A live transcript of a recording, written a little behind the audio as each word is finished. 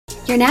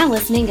You're now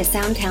listening to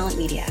Sound Talent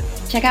Media.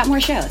 Check out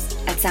more shows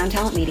at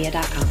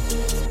soundtalentmedia.com.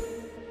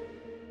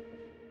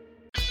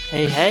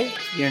 Hey,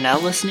 you're now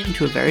listening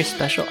to a very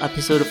special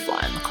episode of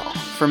Fly on the Call,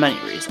 for many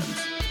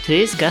reasons.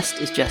 Today's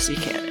guest is Jesse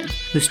Cannon,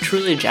 who's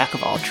truly a jack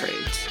of all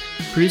trades.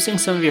 Producing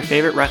some of your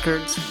favorite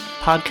records,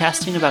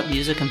 podcasting about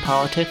music and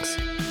politics,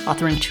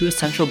 authoring 2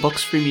 essential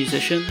books for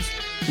musicians,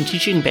 and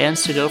teaching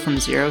bands to go from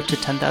 0 to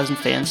 10,000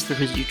 fans through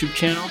his YouTube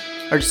channel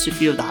are just a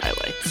few of the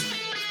highlights.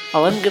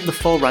 I'll let him give the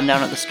full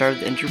rundown at the start of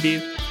the interview,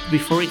 but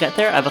before we get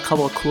there, I have a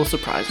couple of cool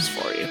surprises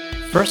for you.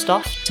 First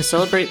off, to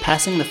celebrate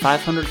passing the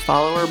 500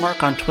 follower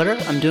mark on Twitter,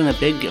 I'm doing a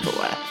big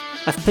giveaway.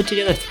 I've put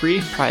together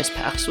 3 prize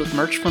packs with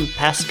merch from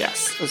past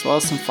guests, as well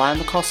as some Fly on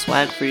the Call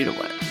swag for you to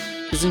win.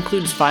 This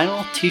includes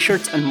vinyl,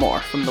 t-shirts, and more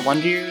from The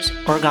Wonder Years,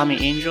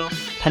 Origami Angel,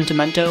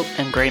 Pentimento,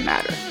 and Grey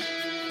Matter.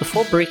 The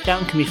full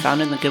breakdown can be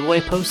found in the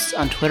giveaway posts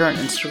on Twitter and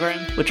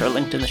Instagram, which are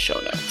linked in the show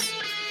notes.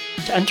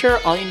 To enter,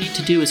 all you need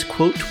to do is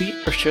quote, tweet,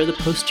 or share the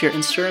post to your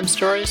Instagram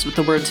stories with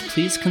the words,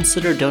 "Please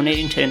consider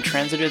donating to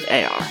Intransitive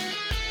AR."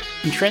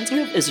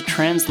 Intransitive is a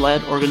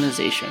trans-led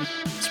organization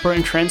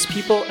supporting trans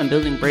people and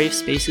building brave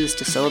spaces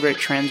to celebrate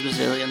trans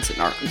resilience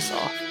in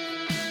Arkansas.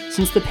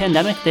 Since the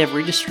pandemic, they have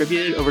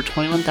redistributed over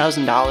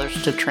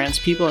 $21,000 to trans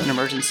people in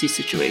emergency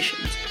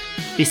situations,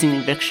 facing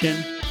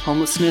eviction,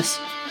 homelessness,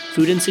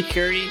 food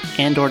insecurity,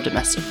 and/or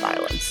domestic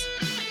violence.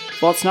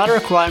 While it's not a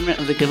requirement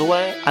of the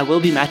giveaway, I will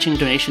be matching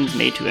donations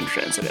made to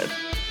Intransitive.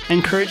 I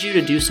encourage you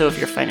to do so if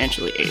you're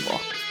financially able.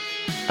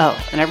 Oh,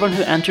 and everyone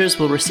who enters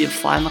will receive a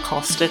Fly on the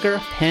Call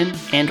sticker, pin,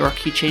 and/or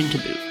keychain to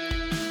boot.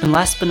 And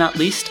last but not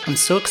least, I'm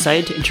so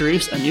excited to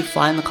introduce a new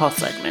Fly on the Call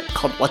segment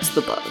called What's the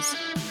Buzz?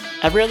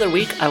 Every other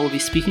week, I will be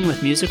speaking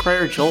with music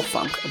writer Joel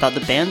Funk about the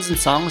bands and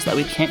songs that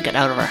we can't get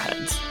out of our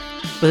heads,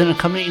 with an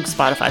accompanying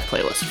Spotify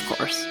playlist, of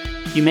course.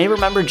 You may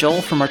remember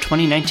Joel from our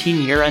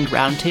 2019 year-end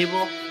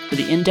roundtable, or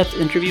the in-depth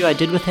interview I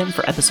did with him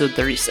for episode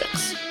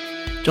 36.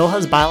 Joel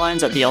has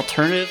bylines at The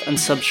Alternative and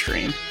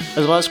Substream,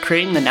 as well as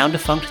creating the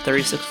now-defunct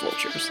 36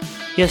 Vultures.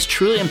 He has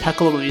truly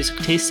impeccable music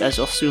tastes, as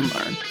you'll soon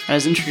learn, and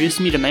has introduced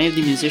me to many of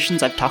the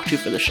musicians I've talked to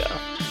for the show.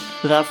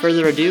 Without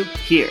further ado,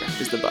 here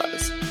is The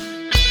Buzz.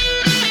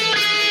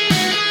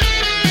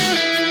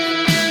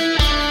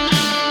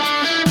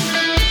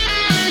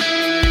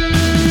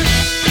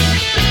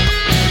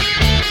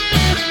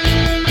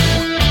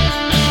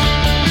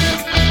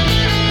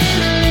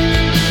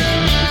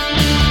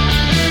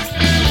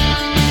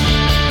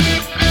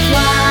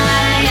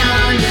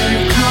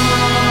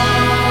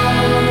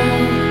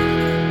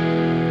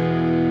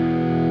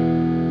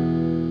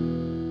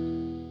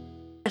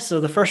 So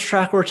the first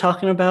track we're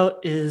talking about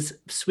is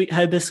Sweet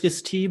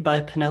Hibiscus Tea by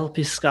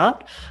Penelope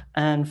Scott.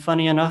 And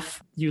funny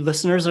enough, you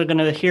listeners are going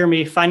to hear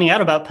me finding out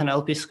about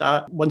Penelope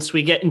Scott once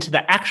we get into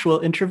the actual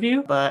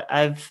interview. But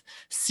I've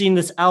seen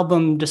this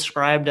album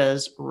described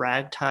as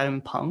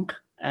ragtime punk.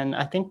 And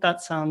I think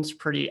that sounds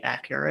pretty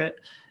accurate.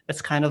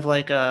 It's kind of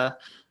like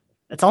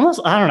it's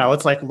almost, I don't know,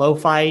 it's like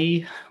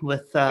lo-fi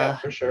with yeah,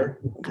 for sure.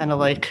 Kind of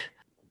like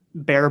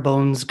bare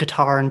bones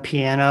guitar and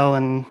piano,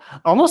 and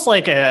almost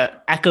like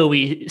a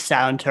echoey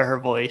sound to her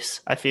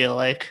voice, I feel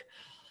like.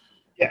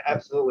 Yeah,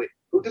 absolutely.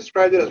 Who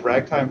described it as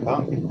ragtime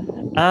punk?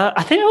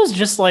 I think it was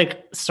just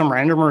like some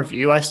random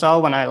review I saw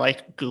when I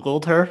like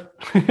Googled her.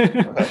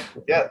 Okay.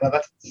 Yeah, no,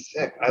 that's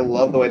sick. I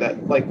love the way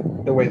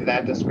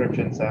that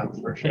description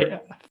sounds, for sure.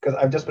 Because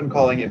I've just been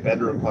calling it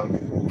bedroom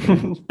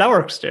punk. That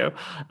works too.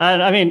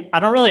 And I mean, I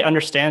don't really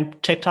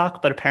understand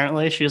TikTok, but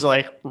apparently she's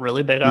like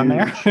really big on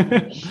there.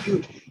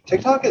 Huge.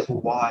 TikTok is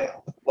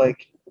wild.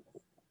 Like,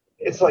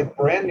 it's like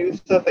brand new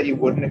stuff that you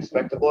wouldn't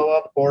expect to blow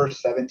up, or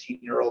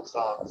 17-year-old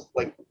songs.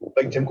 Like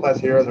Gym Class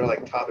Heroes are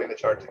like topping the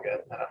charts again.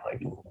 And I'm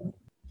like,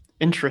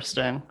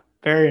 interesting.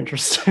 Very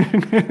interesting.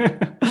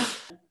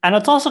 And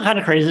it's also kind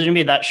of crazy to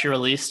me that she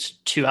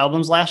released 2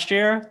 albums last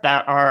year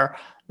that are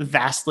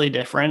vastly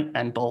different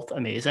and both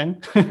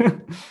amazing.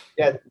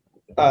 Yeah.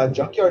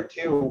 Junkyard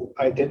 2,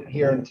 I didn't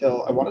hear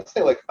until, I want to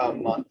say like a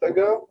month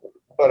ago,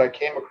 but I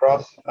came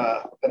across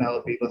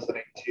Penelope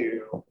listening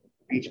to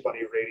Beach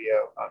Bunny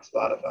Radio on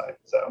Spotify.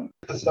 So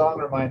the song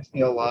reminds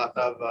me a lot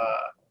of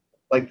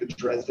like the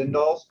Dresden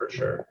Dolls, for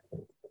sure.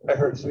 I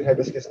heard Sweet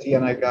Hibiscus Tea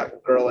and I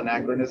got Girl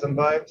Anachronism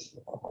vibes.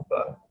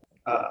 But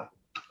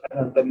and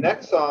then the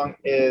next song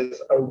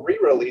is a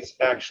re-release,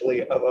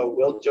 actually, of a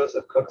Will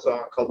Joseph Cook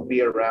song called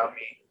Be Around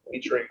Me,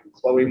 featuring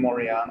Chloe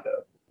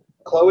Moriando.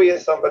 Chloe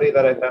is somebody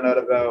that I found out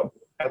about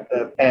at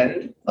the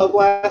end of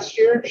last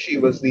year. She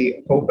was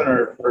the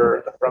opener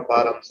for the Front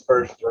Bottoms'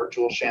 first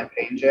virtual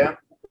Champagne Jam.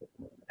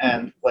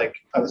 And like,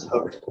 I was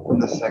hooked from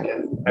the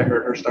second I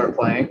heard her start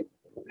playing.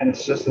 And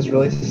it's just this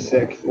really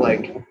sick,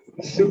 like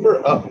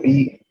super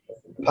upbeat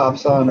pop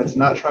song that's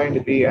not trying to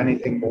be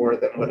anything more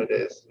than what it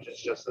is.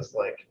 It's just this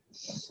like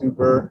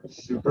super,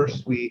 super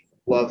sweet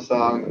love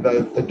song.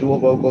 The dual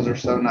vocals are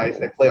so nice.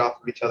 They play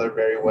off of each other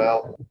very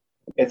well.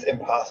 It's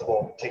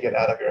impossible to get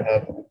out of your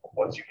head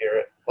once you hear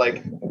it.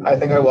 Like, I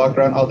think I walked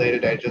around all day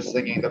today just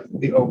singing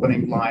the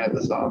opening line of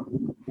the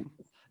song.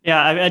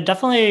 Yeah, I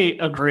definitely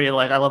agree.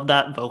 Like, I love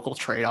that vocal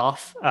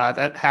trade-off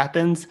that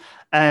happens.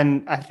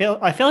 And I feel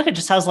like it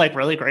just has like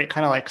really great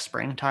kind of like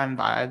springtime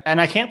vibe.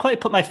 And I can't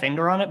quite put my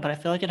finger on it, but I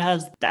feel like it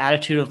has the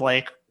attitude of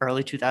like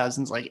early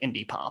 2000s like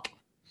indie pop.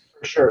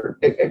 For sure.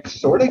 It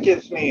sort of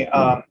gives me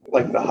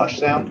like the Hush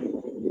sound.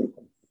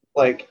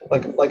 Like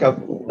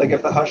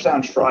if the Hush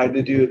sound tried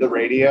to do the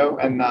radio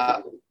and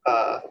not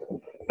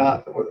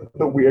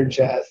the weird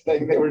jazz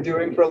thing they were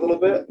doing for a little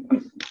bit.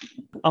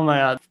 Oh my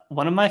God.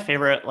 One of my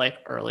favorite like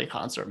early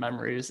concert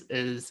memories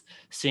is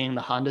seeing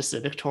the Honda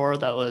Civic tour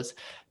that was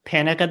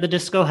Panic at the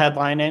Disco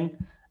headlining,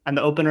 and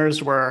the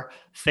openers were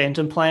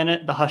Phantom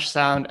Planet, the Hush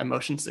Sound, and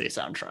Motion City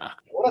soundtrack.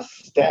 What a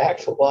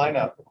stacked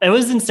lineup. It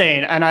was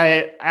insane. And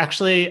I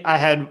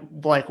had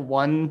like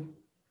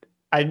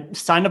I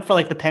signed up for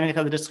like the Panic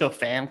at the Disco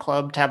fan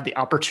club to have the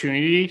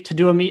opportunity to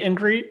do a meet and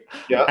greet.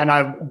 Yeah. And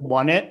I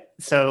won it.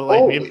 So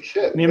like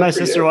me and my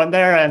sister went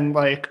there, and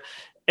like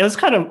it was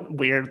kind of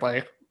weird,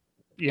 like,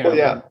 you know,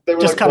 they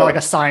were just like, kind of like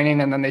a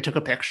signing, and then they took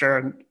a picture.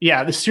 And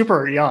yeah, they're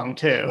super young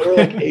too. They were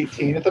like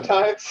 18 at the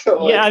time.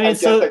 So like, yeah, I mean,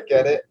 I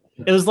get it.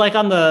 It was like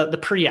on the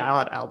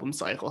pre-Out album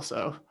cycle.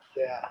 So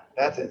yeah,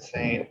 that's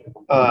insane.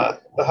 The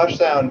Hush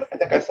Sound, I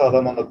think I saw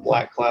them on the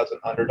Black Clouds and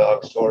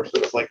Underdogs tour. So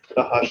it was like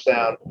the Hush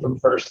Sound from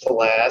first to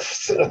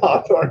last,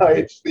 Hawthorne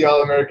Heights, the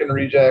All American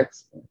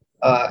Rejects,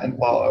 and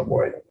Fall Out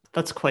Boy.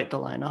 That's quite the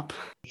lineup.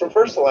 From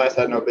first to last,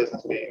 I had no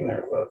business being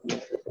there, but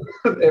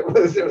it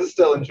was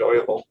still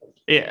enjoyable.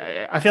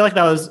 Yeah, I feel like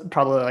that was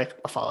probably like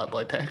a Fall Out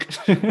Boy pick.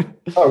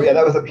 Oh yeah,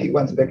 that was a Pete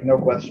Wentz pick, no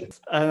question.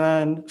 And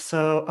then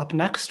so up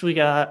next we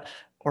got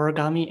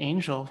Origami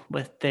Angel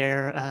with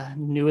their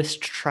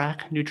newest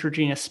track,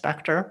 Neutrogena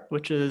Spectre,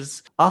 which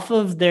is off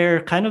of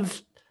their kind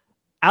of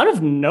out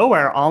of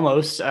nowhere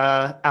almost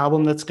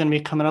album that's going to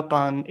be coming up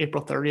on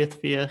April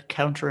 30th via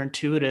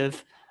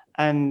Counterintuitive.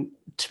 And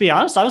to be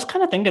honest, I was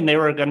kind of thinking they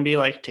were going to be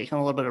like taking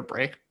a little bit of a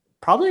break,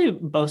 probably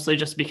mostly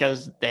just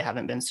because they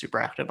haven't been super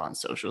active on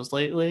socials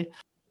lately.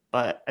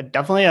 But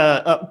definitely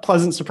a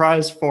pleasant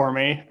surprise for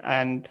me.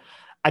 And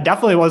I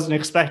definitely wasn't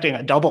expecting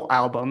a double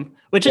album,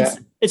 which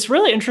it's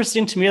really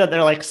interesting to me that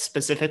they're like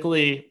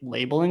specifically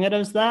labeling it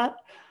as that.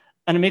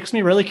 And it makes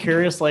me really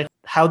curious, like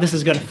how this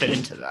is going to fit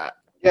into that.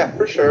 Yeah,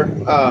 for sure.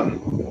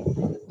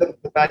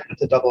 The fact that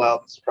it's a double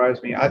album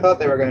surprised me. I thought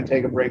they were going to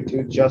take a break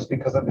too, just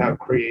because of how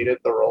creative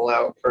the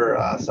rollout for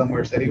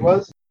Somewhere City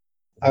was.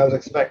 I was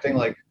expecting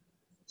like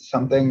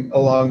something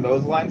along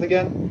those lines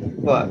again,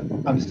 but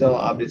I'm still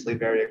obviously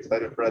very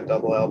excited for a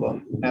double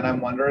album. And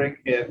I'm wondering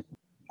if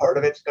part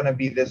of it's going to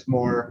be this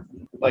more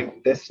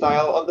like this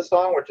style of the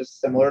song, which is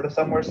similar to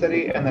Somewhere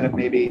City, and then if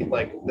maybe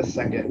like the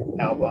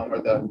second album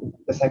or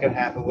the second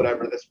half of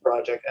whatever this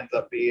project ends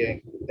up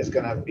being is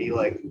going to be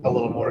like a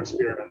little more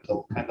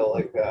experimental, kind of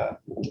like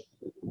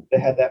they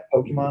had that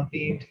Pokemon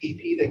themed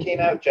EP that came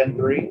out, Gen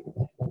 3,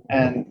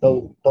 and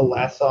the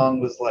last song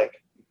was like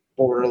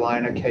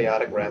borderline a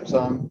chaotic rap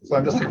song. So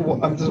I'm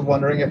just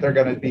wondering if they're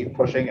going to be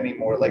pushing any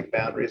more like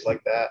boundaries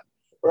like that,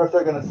 or if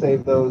they're going to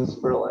save those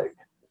for like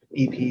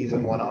EPs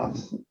and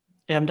one-offs.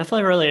 Yeah, I'm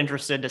definitely really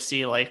interested to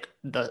see like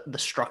the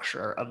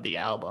structure of the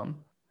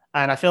album.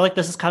 And I feel like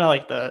this is kind of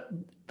like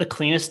the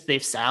cleanest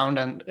they've sound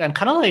and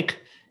kind of like,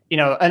 you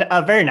know,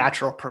 a very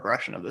natural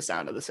progression of the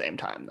sound at the same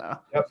time though.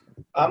 Yep.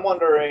 I'm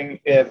wondering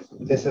if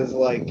this is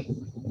like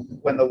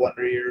when the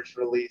Wonder Years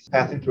released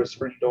Passing Through a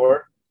Screen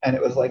Door, and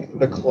it was like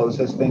the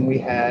closest thing we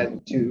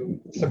had to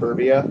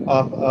Suburbia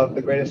off of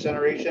The Greatest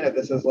Generation. If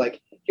this is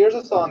like, here's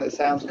a song that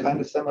sounds kind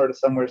of similar to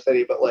Somewhere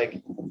City, but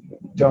like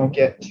don't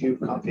get too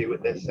comfy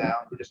with this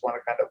sound. We just want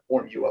to kind of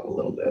warm you up a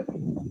little bit.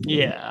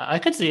 Yeah, I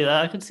could see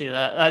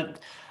that.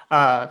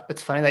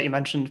 It's funny that you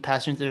mentioned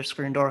Passing Through a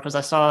Screen Door, because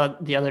I saw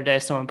the other day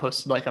someone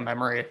posted like a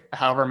memory,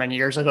 however many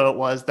years ago it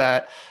was,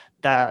 that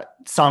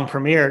song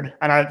premiered,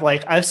 and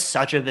I have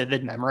such a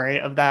vivid memory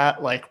of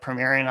that, like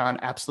premiering on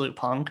Absolute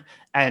Punk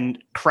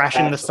and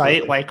crashing the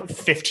site like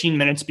 15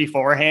 minutes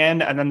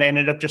beforehand, and then they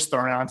ended up just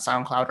throwing it on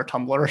SoundCloud or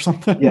Tumblr or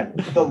something. Yeah,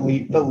 the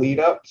lead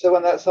up to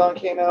when that song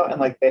came out, and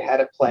like they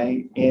had it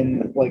playing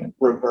in like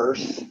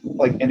reverse,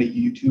 like in a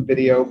YouTube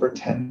video for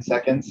 10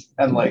 seconds,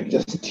 and like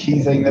just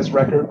teasing this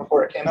record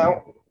before it came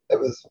out. It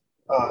was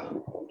I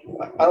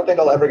don't think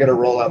I'll ever get a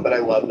rollout that I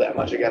love that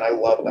much again. I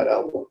love that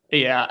album.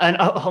 Yeah, and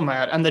oh my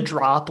God, and the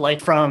drop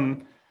like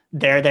from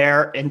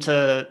there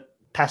into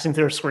Passing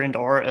Through a Screen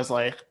Door is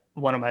like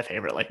one of my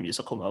favorite like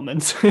musical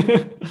moments.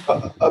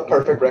 A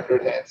perfect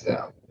record, hands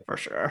down. For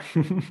sure.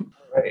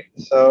 Right.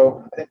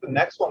 So I think the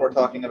next one we're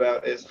talking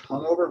about is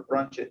Hungover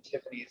Brunch at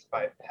Tiffany's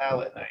by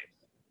Palette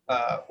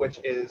Night, which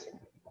is,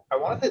 I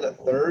want to say, the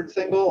third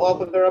single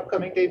off of their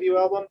upcoming debut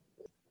album.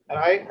 And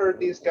I heard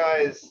these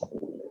guys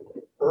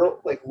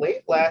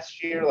late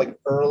last year, like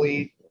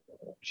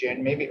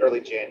maybe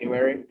early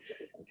January.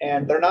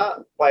 And they're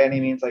not by any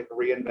means like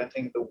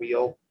reinventing the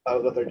wheel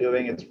of what they're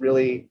doing. It's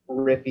really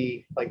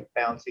riffy, like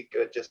bouncy,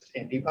 good, just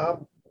indie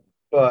pop.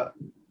 But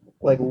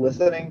like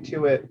listening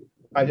to it,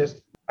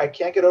 I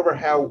can't get over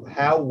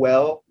how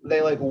well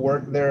they like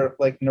work their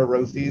like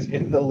neuroses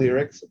in the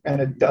lyrics, and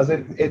it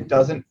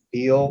doesn't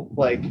feel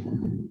like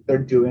they're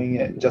doing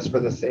it just for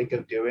the sake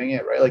of doing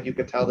it, right? Like you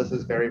could tell this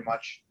is very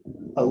much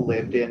a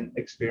lived-in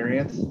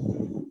experience,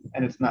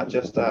 and it's not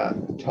just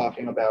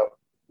talking about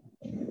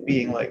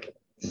being like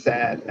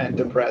sad and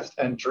depressed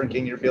and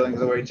drinking your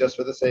feelings away just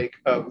for the sake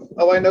of,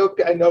 oh, I know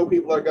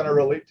people are going to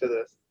relate to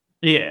this.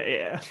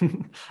 Yeah.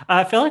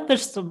 I feel like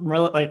there's some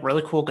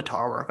really cool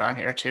guitar work on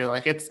here too.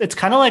 Like it's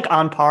kind of like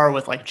on par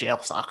with like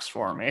Jail Socks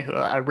for me, who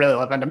I really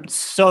love, and I'm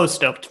so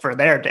stoked for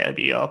their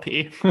debut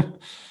LP.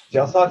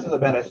 Jail Socks is a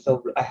band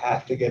I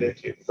have to get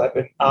into because I've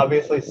been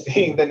obviously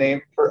seeing the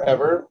name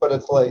forever, but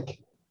it's like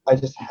I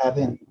just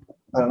haven't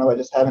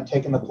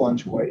taken the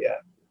plunge quite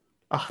yet.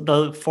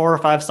 The 4 or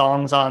 5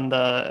 songs on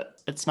the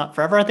It's Not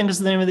Forever, I think is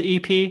the name of the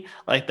EP.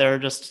 Like they're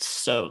just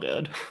so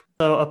good.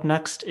 So up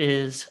next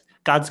is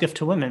God's Gift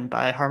to Women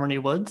by Harmony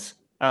Woods.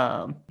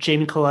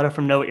 Jamie Coletta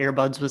from No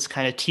Earbuds was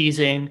kind of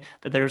teasing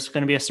that there's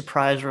going to be a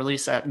surprise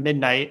release at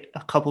midnight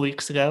a couple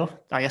weeks ago.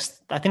 I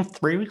think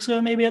 3 weeks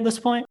ago, maybe at this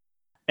point.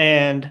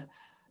 And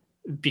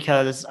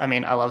because I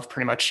love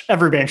pretty much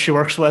every band she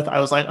works with, I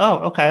was like, oh,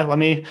 okay,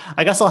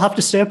 I guess I'll have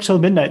to stay up till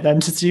midnight then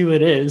to see who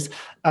it is.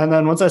 And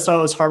then once I saw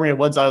it was Harmony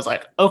Woods, I was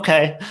like,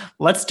 okay,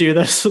 let's do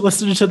this.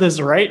 Listen to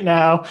this right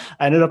now.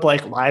 I ended up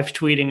like live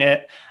tweeting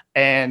it,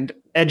 and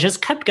it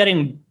just kept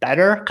getting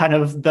better. Kind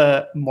of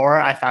the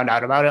more I found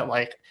out about it,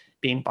 like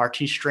being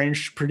Bartees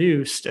Strange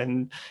produced,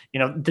 and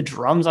the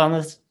drums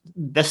on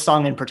this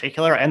song in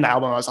particular and the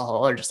album as a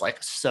whole are just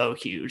like so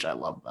huge. I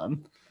love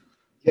them.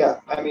 Yeah,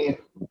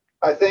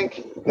 I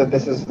think that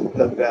this is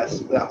the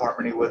best that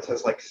Harmony Woods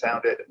has like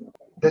sounded.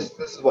 This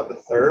is what, the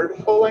third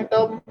full-length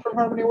album from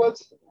Harmony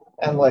Woods,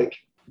 and like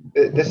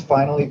this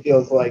finally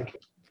feels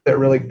like they're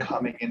really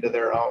coming into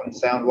their own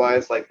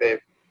sound-wise. Like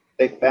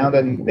they found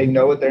and they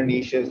know what their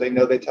niche is. They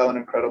know they tell an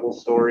incredible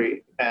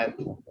story, and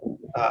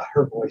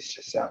her voice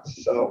just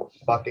sounds so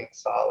fucking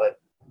solid.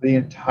 The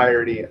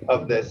entirety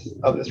of this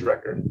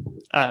record.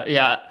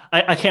 Yeah,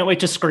 I can't wait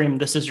to scream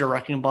 "This Is Your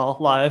Wrecking Ball"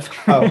 live.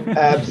 Oh,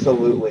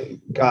 absolutely.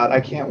 God, I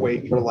can't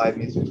wait for live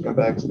music to come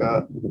back,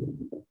 Scott.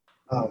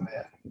 Oh,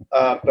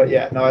 man. But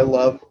yeah, no, I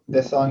love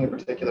this song in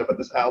particular, but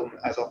this album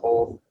as a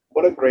whole.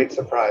 What a great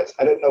surprise.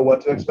 I didn't know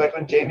what to expect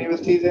when Jamie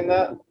was teasing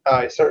that.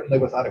 I certainly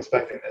was not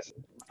expecting this.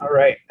 All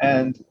right,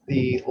 and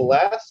the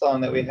last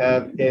song that we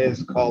have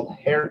is called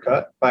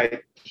Haircut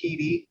by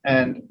Petey,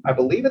 and I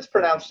believe it's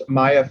pronounced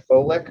Maya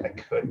Folek. I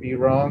could be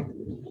wrong.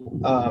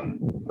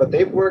 But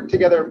they've worked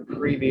together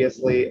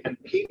previously, and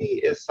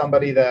Petey is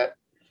somebody that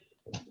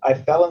I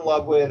fell in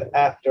love with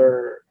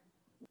after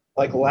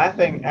like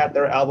laughing at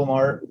their album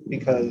art,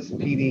 because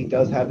Petey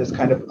does have this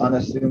kind of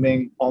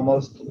unassuming,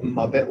 almost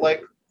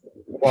Muppet-like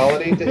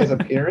quality to his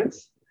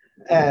appearance.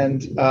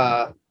 And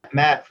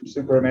Matt from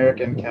Super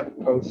American kept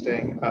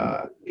posting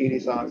Petey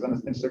songs on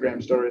his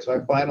Instagram story. So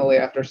I finally,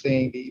 after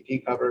seeing the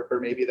EP cover for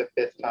maybe the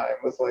 5th time,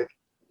 was like,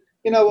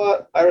 you know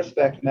what? I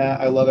respect Matt.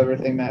 I love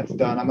everything Matt's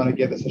done. I'm going to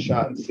give this a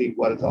shot and see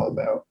what it's all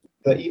about.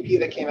 The EP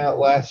that came out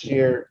last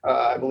year,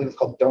 I believe it's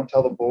called Don't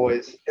Tell the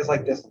Boys, is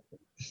like this,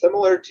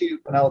 similar to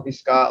Penelope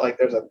Scott. Like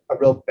there's a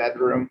real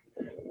bedroom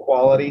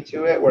quality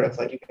to it where it's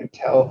like you can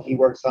tell he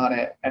works on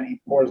it and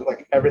he pours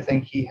like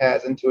everything he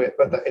has into it,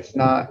 but it's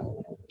not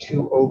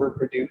too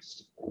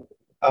overproduced.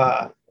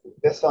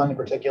 This song in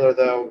particular,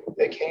 though,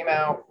 it came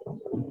out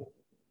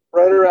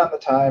right around the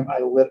time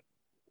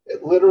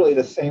literally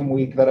the same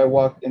week that I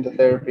walked into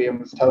therapy and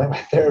was telling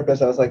my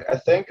therapist, I was like, I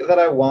think that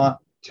I want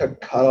to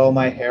cut all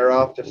my hair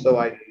off just so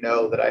I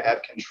know that I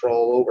have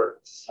control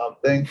over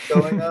something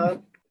going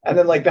on. And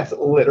then like that's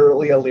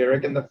literally a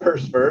lyric in the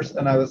first verse,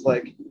 and I was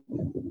like,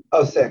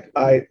 oh, sick.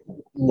 I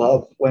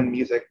love when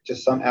music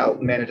just somehow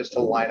manages to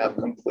line up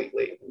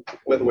completely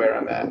with where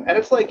I'm at. And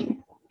it's like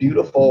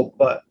beautiful,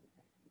 but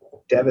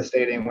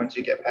devastating once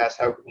you get past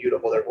how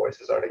beautiful their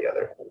voices are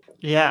together.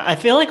 Yeah, I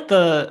feel like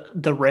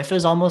the riff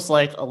is almost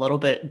like a little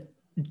bit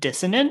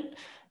dissonant,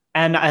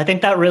 and I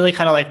think that really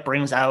kind of like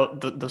brings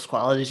out those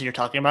qualities you're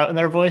talking about in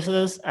their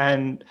voices.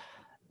 And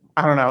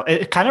I don't know,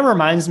 it kind of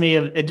reminds me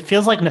of, it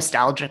feels like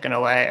nostalgic in a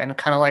way, and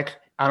kind of like,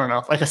 I don't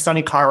know, like a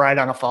sunny car ride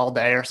on a fall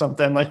day or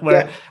something, like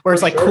where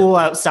it's like cool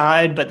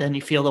outside, but then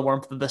you feel the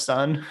warmth of the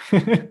sun.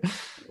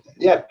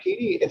 Yeah,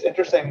 Petey, it's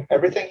interesting.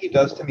 Everything he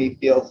does to me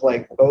feels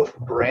like both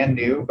brand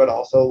new, but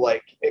also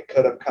like it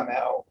could have come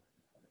out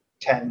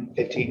 10,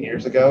 15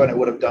 years ago and it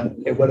would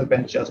have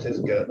been just as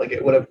good. Like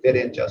it would have fit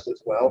in just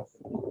as well.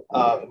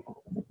 I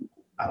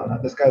don't know.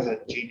 This guy's a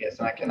genius,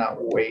 and I cannot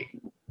wait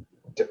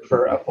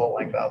for a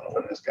full-length album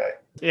from this guy.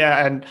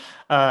 Yeah, and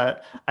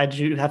I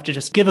do have to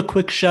just give a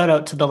quick shout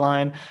out to the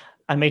line,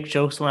 I make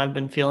jokes when I've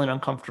been feeling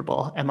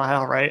uncomfortable. Am I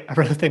all right? I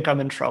really think I'm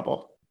in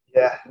trouble.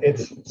 Yeah,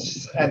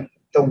 and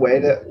the way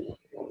that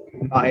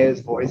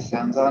Maya's voice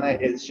sounds on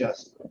it is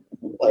just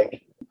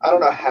like, I don't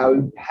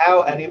know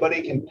how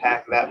anybody can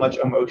pack that much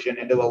emotion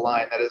into a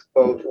line that is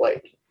both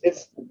like,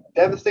 it's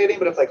devastating,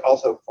 but it's like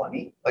also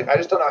funny. Like, I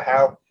just don't know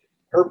how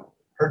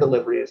her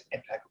delivery is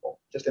impeccable,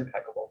 just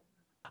impeccable.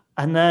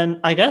 And then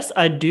I guess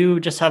I do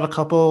just have a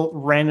couple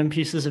random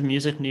pieces of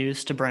music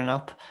news to bring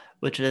up,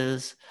 which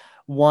is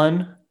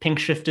one, Pink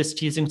Shift is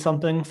teasing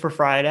something for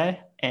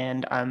Friday.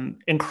 and I'm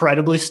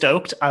incredibly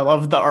stoked. I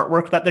love the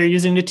artwork that they're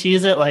using to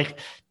tease it. Like,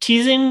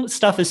 teasing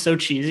stuff is so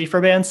cheesy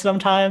for bands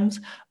sometimes,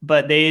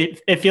 but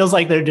it feels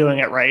like they're doing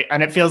it right,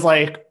 and it feels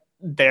like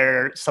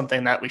they're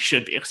something that we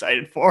should be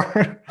excited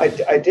for.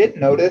 I did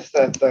notice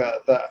that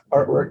the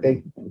artwork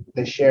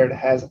they shared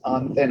has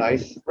On Thin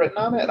Ice written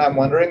on it, and I'm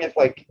wondering if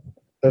like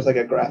there's like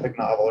a graphic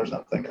novel or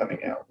something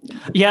coming out.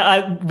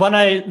 Yeah,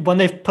 when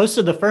they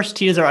posted the first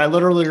teaser, I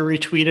literally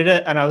retweeted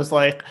it, and I was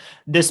like,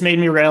 this made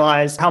me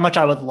realize how much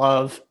I would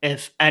love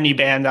if any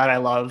band that I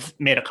love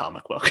made a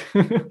comic book.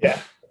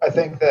 Yeah, I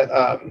think that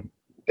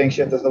Pink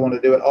Shift is the one to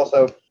do it.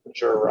 Also,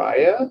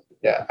 Jiraiya,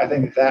 yeah, I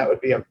think that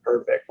would be a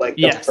perfect,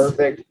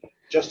 perfect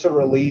just to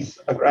release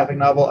a graphic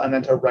novel and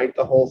then to write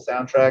the whole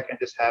soundtrack and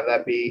just have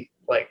that be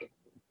like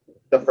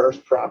the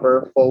first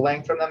proper full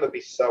length from them would be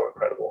so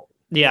incredible.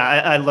 Yeah,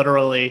 I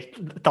literally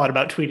thought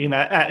about tweeting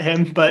that at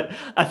him, but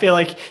I feel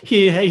like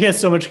he has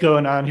so much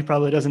going on. He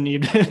probably doesn't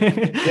need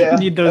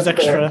need those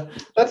extra. Fair.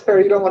 That's fair.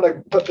 You don't want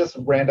to put this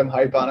random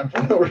hype on him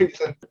for no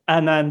reason.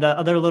 And then the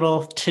other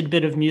little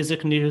tidbit of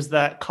music news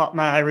that caught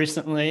my eye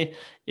recently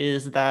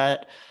is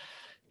that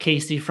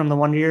Casey from the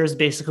Wonder Years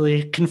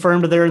basically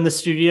confirmed they're in the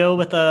studio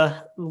with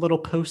a little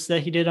post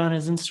that he did on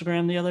his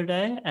Instagram the other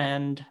day.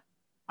 And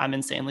I'm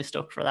insanely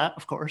stoked for that,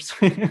 of course.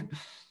 And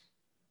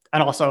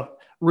also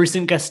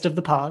recent guest of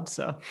the pod.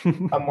 So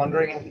I'm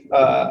wondering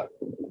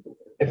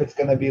if it's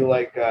going to be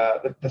like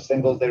the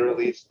singles they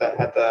released that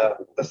had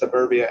the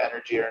Suburbia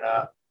energy or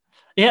not.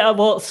 Yeah,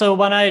 well, so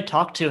when I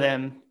talked to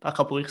him a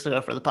couple weeks ago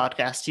for the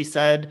podcast, he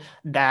said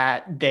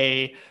that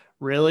they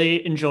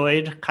really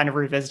enjoyed kind of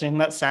revisiting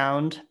that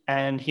sound,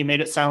 and he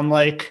made it sound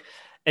like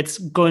it's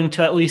going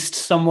to at least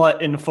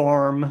somewhat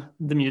inform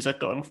the music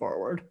going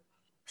forward.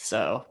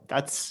 So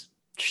that's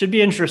should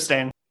be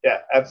interesting. Yeah,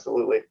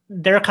 absolutely.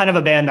 They're kind of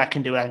a band that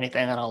can do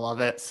anything, and I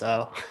love it.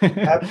 So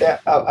yeah,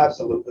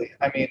 absolutely.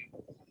 I mean,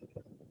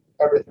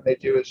 everything they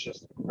do is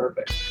just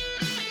perfect.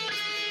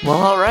 Well,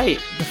 all right.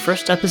 The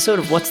first episode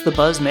of What's the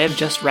Buzz may have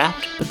just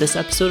wrapped, but this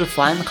episode of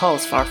Flying the Call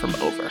is far from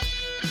over.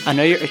 I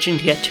know you're itching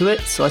to get to it,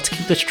 so let's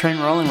keep this train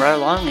rolling right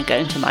along and get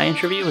into my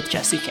interview with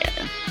Jesse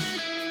Cannon.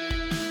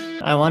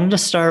 I wanted to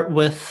start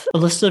with a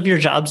list of your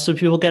jobs so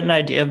people get an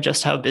idea of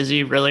just how busy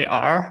you really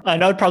are. I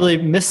know I'd probably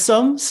miss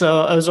some,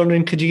 so I was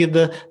wondering, could you give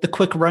the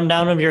quick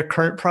rundown of your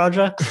current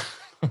project?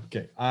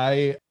 Okay.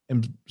 I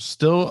am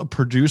still a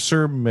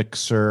producer,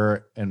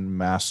 mixer, and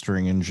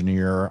mastering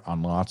engineer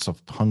on lots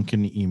of punk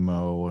and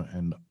emo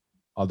and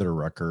other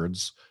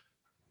records.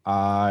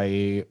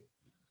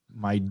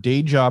 My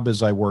day job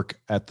is I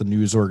work at the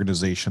news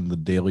organization, The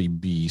Daily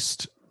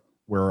Beast,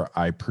 where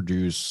I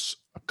produce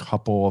a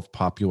couple of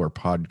popular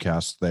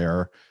podcasts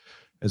there,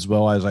 as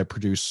well as I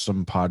produce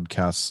some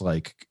podcasts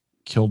like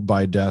Killed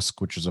by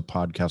Desk, which is a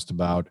podcast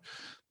about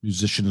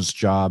musicians'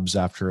 jobs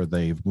after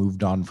they've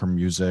moved on from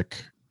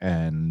music,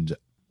 and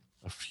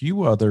a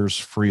few others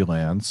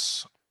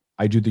freelance.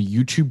 I do the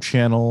YouTube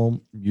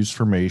channel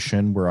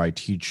Musformation, where I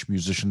teach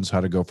musicians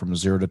how to go from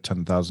 0 to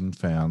 10,000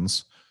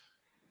 fans,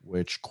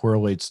 which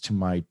correlates to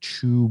my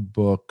 2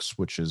 books,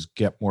 which is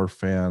Get More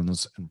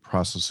Fans and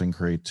Processing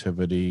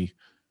Creativity.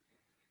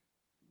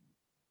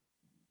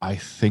 I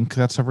think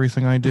that's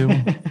everything I do.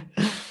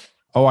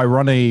 Oh, I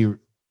run a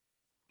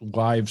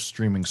live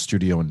streaming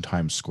studio in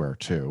Times Square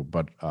too,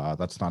 but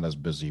that's not as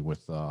busy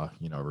with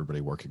everybody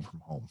working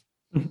from home.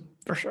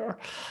 For sure.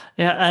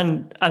 Yeah,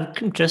 and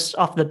I'm just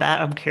off the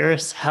bat, I'm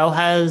curious, how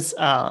has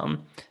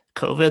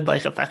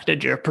COVID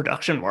affected your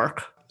production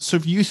work? So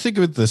if you think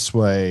of it this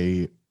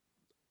way,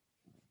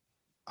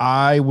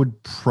 I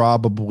would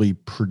probably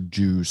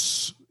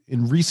produce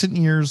in recent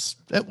years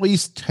at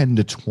least 10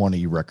 to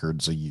 20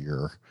 records a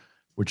year,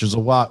 which is a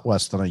lot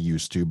less than I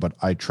used to, but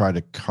I try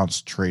to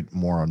concentrate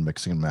more on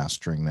mixing and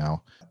mastering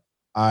now.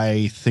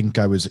 I think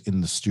I was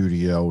in the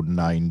studio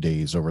 9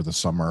 days over the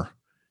summer.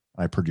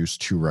 I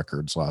produced 2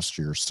 records last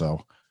year,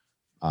 so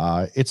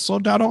it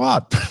slowed down a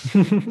lot.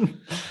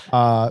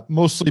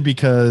 Mostly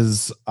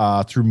because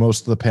through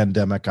most of the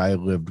pandemic, I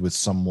lived with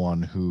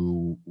someone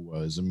who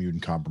was immune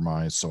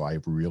compromised, so I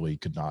really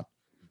could not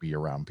be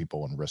around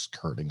people and risk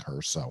hurting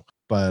her. So,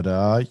 but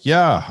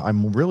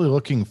I'm really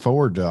looking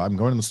forward to. I'm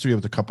going to the studio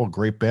with a couple of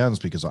great bands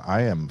because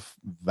I am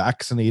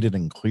vaccinated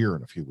and clear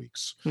in a few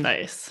weeks.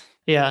 Nice.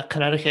 Yeah,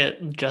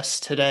 Connecticut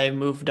just today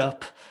moved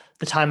up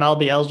the time I'll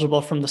be eligible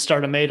from the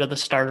start of May to the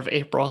start of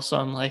April. So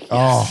I'm like, yes.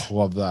 Oh,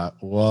 love that.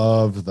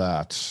 Love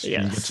that.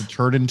 Yes. You get to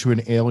turn into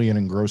an alien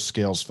and grow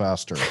scales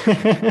faster.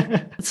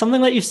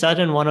 Something that you said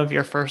in one of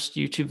your first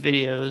YouTube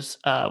videos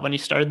when you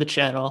started the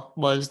channel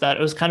was that it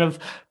was kind of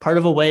part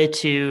of a way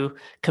to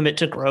commit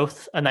to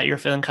growth and that you're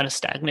feeling kind of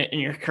stagnant in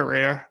your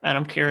career. And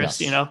I'm curious,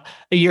 yes.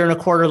 A year and a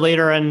quarter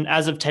later, and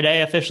as of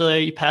today,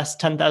 officially you passed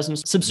 10,000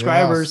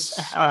 subscribers.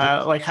 Yes.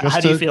 How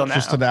do you feel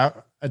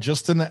now?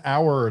 Just an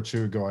hour or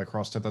two ago, I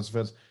crossed 10,000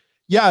 fans.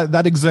 Yeah,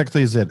 that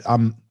exactly is it.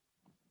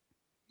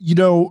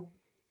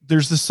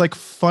 There's this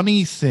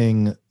funny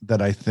thing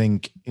that I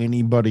think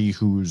anybody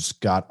who's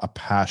got a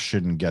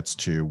passion gets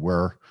to,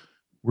 where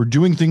we're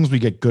doing things, we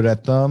get good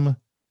at them,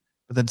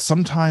 but then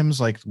sometimes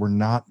like we're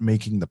not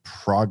making the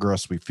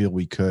progress we feel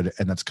we could.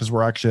 And that's because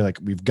we're actually like,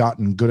 we've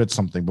gotten good at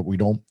something, but we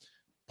don't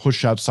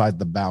push outside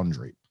the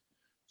boundary.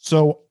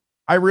 So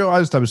I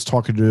realized I was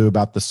talking to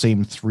about the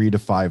same 3,000 to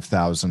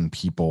 5,000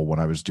 people when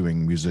I was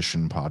doing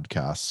musician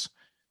podcasts.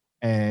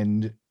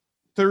 And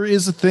there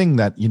is a thing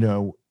that, you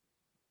know,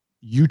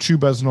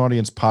 YouTube as an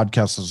audience,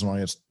 podcast as an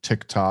audience,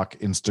 TikTok,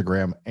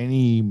 Instagram,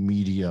 any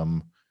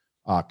medium,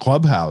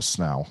 Clubhouse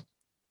now.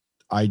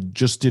 I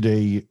just did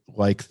a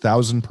like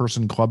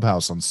 1,000-person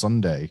Clubhouse on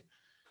Sunday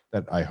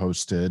that I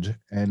hosted.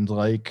 And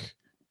like,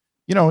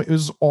 you know, it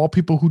was all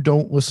people who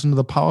don't listen to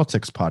the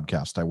politics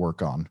podcast I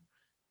work on.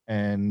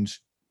 And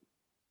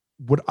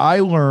what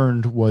I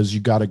learned was you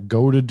got to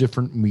go to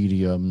different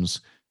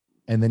mediums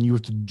and then you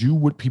have to do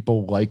what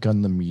people like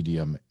on the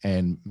medium.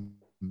 And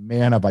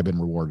man, have I been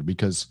rewarded,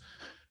 because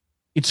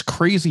it's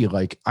crazy.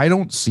 Like, I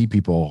don't see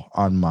people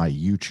on my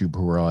YouTube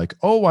who are like,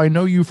 oh, I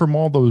know you from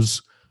all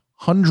those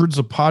hundreds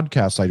of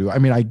podcasts I do. I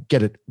mean, I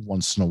get it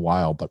once in a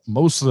while, but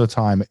most of the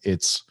time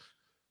it's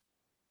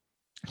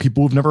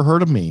people who've never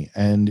heard of me,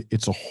 and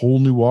it's a whole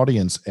new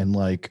audience. And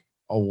like,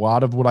 a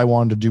lot of what I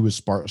wanted to do is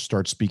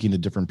start speaking to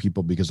different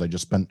people, because I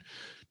just spent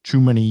too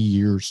many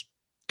years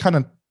kind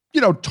of, you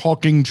know,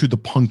 talking to the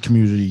punk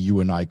community you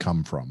and I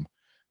come from.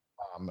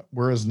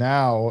 Whereas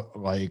now,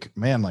 like,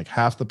 man, like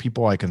half the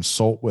people I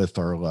consult with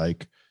are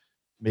like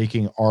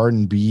making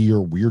R&B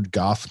or weird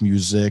goth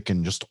music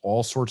and just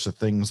all sorts of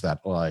things that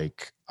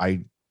like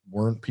I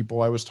weren't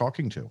people I was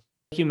talking to.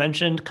 You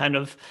mentioned kind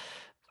of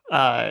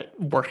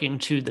working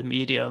to the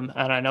medium,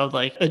 and I know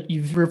like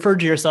you've referred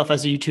to yourself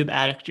as a YouTube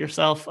addict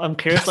yourself. I'm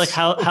curious, like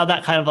how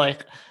that kind of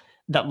like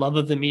that love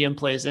of the medium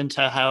plays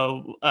into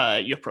how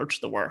you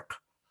approach the work.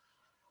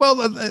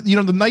 Well, you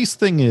know, the nice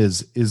thing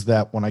is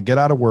that when I get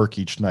out of work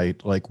each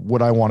night, like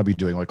what I want to be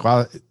doing, like,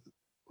 wow,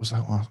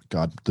 oh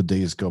God, the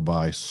days go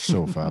by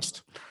so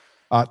fast.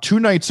 2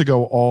 nights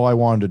ago, all I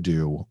wanted to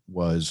do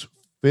was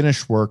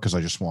finish work because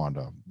I just wanted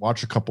to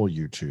watch a couple of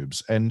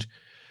YouTubes. And,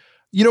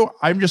 you know,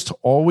 I'm just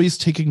always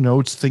taking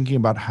notes, thinking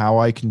about how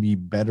I can be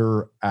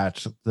better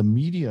at the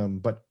medium.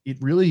 But it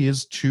really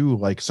is too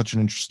like such an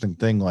interesting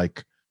thing.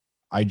 Like,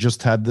 I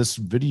just had this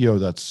video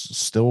that's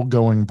still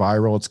going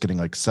viral. It's getting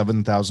like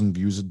 7,000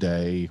 views a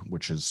day,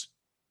 which is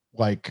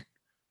like,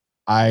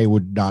 I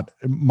would not,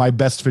 my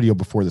best video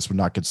before this would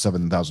not get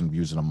 7,000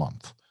 views in a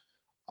month.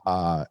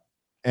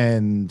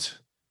 And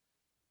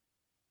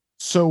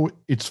so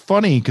it's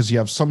funny because you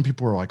have some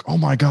people who are like, oh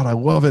my God, I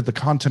love it. The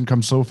content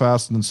comes so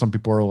fast. And then some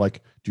people are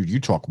like, dude, you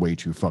talk way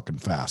too fucking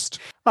fast.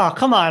 Oh,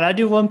 come on. I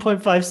do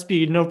 1.5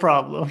 speed. No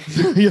problem.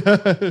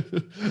 Yeah,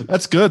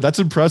 that's good. That's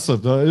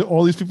impressive.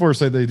 All these people are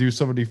saying they do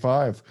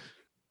 75.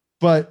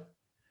 But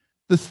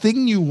the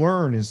thing you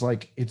learn is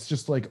like, it's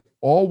just like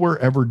all we're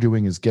ever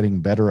doing is getting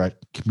better at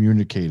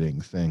communicating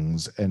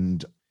things.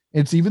 And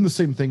it's even the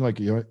same thing. Like,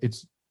 you know,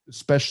 it's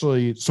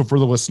especially so for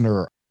the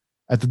listener.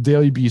 At the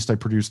Daily Beast, I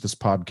produce this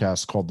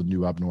podcast called The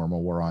New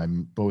Abnormal, where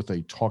I'm both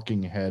a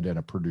talking head and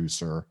a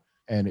producer.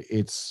 And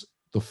it's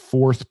the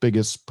 4th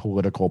biggest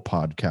political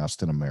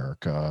podcast in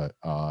America.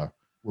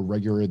 We're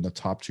regularly in the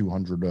top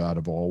 200 out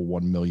of all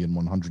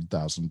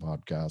 1,100,000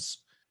 podcasts.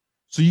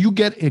 So you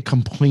get a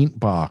complaint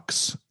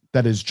box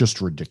that is just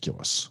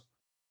ridiculous.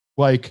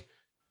 Like,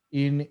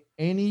 in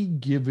any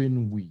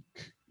given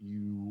week,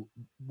 you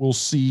will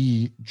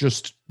see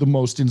just the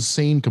most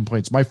insane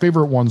complaints. My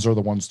favorite ones are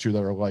the ones, too,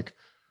 that are like,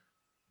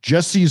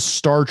 Jesse's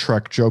Star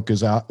Trek joke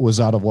was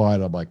out of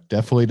line. I'm like,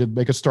 definitely didn't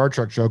make a Star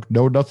Trek joke.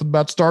 Know nothing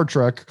about Star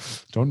Trek.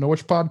 Don't know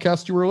which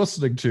podcast you were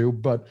listening to,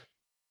 but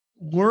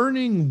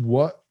learning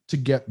what to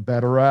get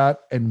better at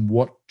and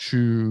what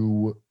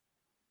to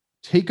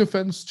take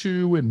offense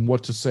to and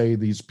what to say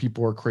these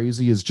people are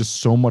crazy is just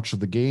so much of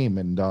the game.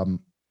 And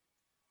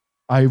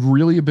I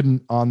really have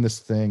been on this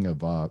thing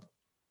of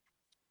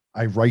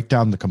I write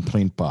down the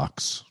complaint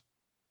box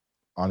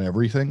on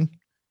everything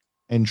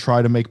and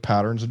try to make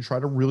patterns and try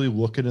to really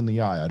look it in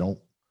the eye. I don't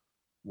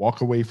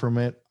walk away from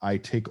it. I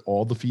take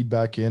all the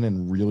feedback in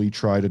and really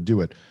try to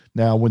do it.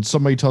 Now, when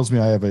somebody tells me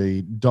I have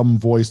a dumb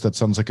voice that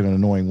sounds like an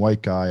annoying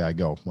white guy, I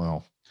go,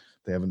 well,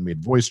 they haven't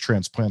made voice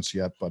transplants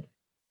yet, but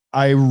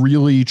I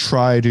really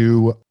try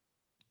to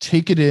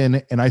take it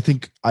in. And I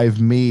think I've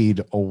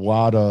made a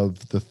lot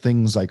of the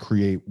things I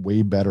create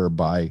way better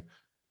by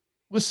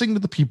listening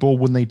to the people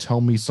when they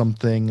tell me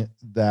something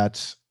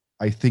that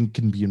I think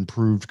can be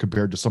improved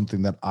compared to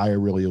something that I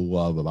really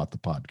love about the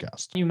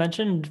podcast. You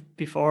mentioned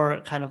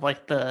before kind of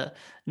like the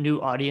new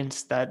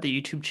audience that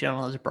the YouTube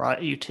channel has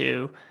brought you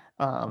to.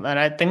 And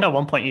I think at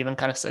one point you even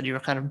kind of said you were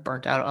kind of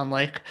burnt out on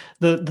like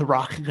the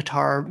rock and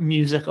guitar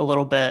music a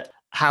little bit.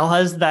 How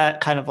has that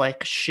kind of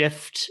like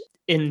shift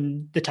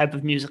in the type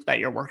of music that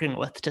you're working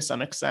with to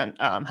some extent?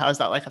 How has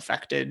that like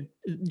affected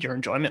your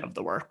enjoyment of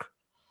the work?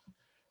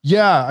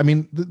 Yeah, I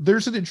mean,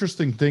 there's an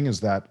interesting thing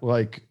is that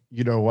like,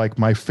 you know, like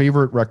my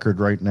favorite record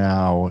right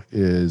now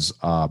is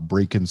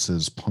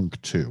Breakince's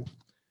Punk 2.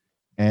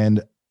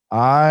 And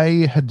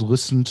I had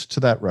listened to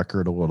that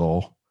record a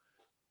little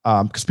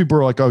because people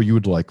were like, oh, you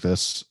would like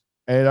this.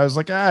 And I was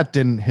like, it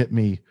didn't hit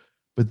me.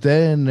 But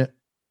then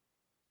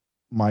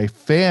my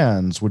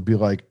fans would be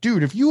like,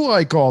 dude, if you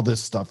like all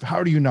this stuff,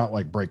 how do you not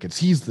like Breakins?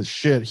 He's the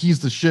shit. He's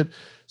the shit.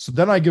 So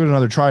then I give it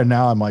another try. And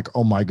now I'm like,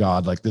 oh my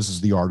God, like this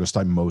is the artist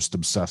I'm most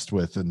obsessed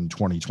with in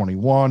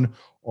 2021.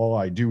 All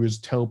I do is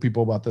tell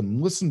people about them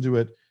and listen to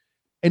it.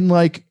 And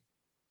like,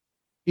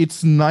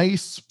 it's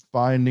nice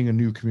finding a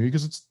new community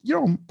because it's, you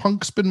know,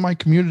 punk's been my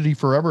community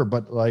forever,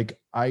 but like,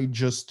 I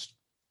just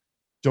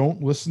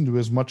don't listen to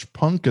as much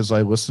punk as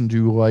I listen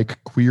to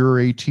like queer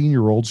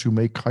 18-year-olds who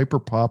make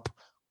hyperpop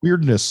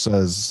weirdness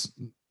as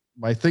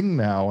my thing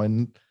now.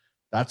 And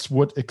that's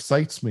what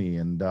excites me.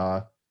 And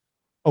a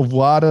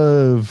lot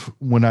of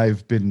when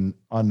I've been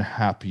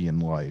unhappy in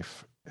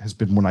life has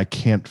been when I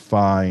can't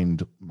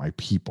find my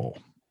people.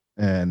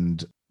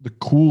 And the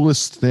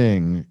coolest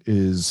thing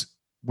is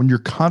when you're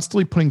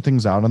constantly putting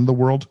things out in the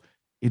world,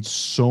 it's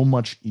so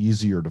much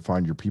easier to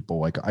find your people.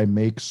 Like I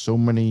make so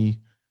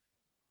many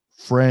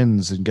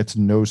friends and get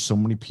to know so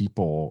many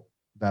people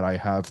that I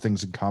have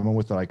things in common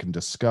with that I can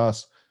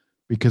discuss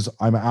because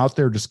I'm out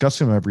there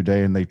discussing them every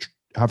day and they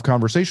have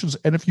conversations.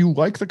 And if you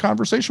like the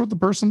conversation with the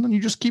person, then you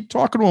just keep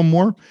talking to them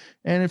more.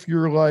 And if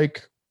you're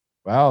like,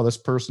 wow, this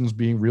person's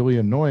being really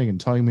annoying and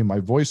telling me my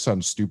voice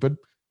sounds stupid,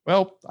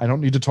 well, I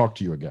don't need to talk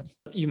to you again.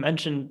 You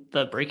mentioned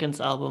the Breakins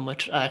album,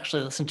 which I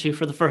actually listened to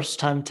for the first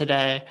time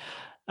today.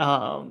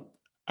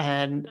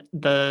 And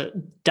the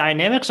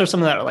dynamics are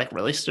something that like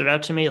really stood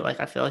out to me. Like,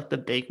 I feel like the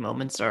big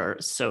moments are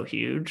so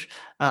huge.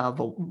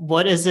 But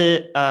what is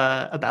it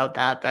about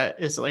that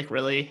is like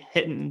really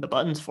hitting the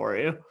buttons for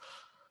you?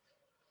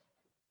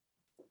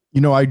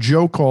 You know, I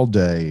joke all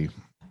day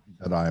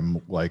that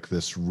I'm like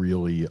this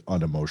really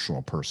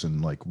unemotional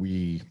person. Like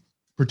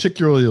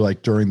particularly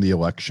like during the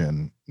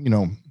election, you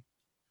know,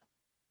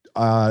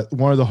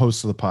 one of the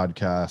hosts of the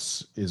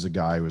podcast is a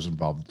guy who was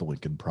involved with the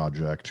Lincoln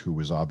Project, who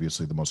was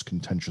obviously the most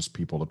contentious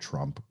people to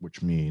Trump,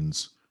 which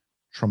means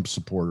Trump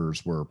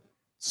supporters were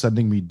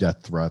sending me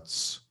death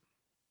threats,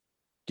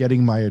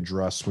 getting my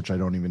address, which I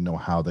don't even know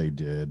how they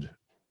did.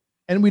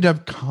 And we'd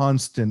have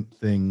constant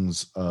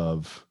things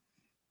of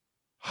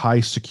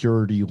high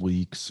security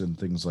leaks and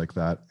things like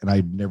that. And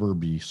I'd never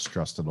be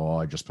stressed at all.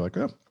 I'd just be like,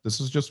 oh, this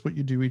is just what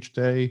you do each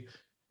day.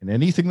 And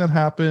anything that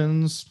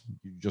happens,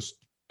 you just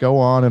go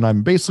on. And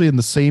I'm basically in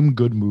the same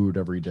good mood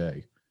every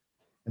day.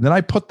 And then I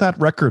put that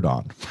record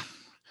on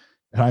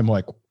and I'm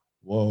like,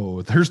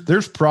 whoa,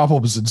 there's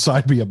problems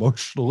inside me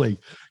emotionally,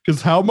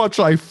 because how much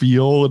I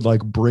feel and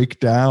like break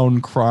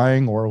down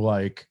crying or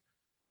like,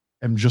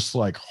 I'm just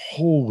like,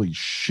 holy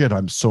shit,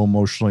 I'm so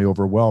emotionally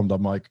overwhelmed.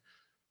 I'm like,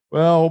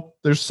 well,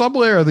 there's some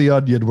layer of the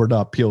onion we're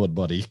not peeling,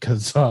 buddy,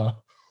 because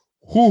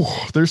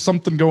there's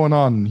something going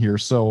on here.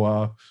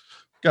 So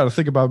got to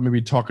think about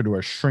maybe talking to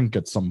a shrink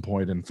at some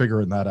point and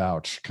figuring that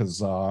out,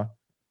 because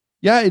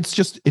yeah,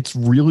 it's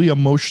really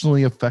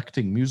emotionally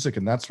affecting music,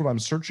 and that's what I'm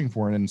searching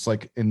for. And it's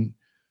like, and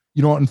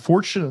you know,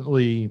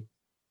 unfortunately,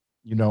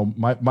 you know,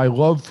 my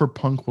love for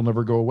punk will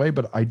never go away,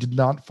 but I did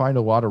not find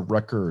a lot of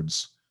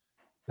records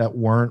that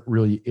weren't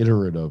really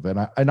iterative.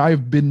 And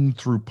I've been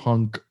through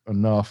punk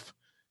enough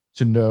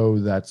to know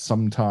that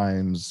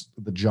sometimes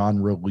the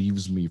genre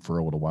leaves me for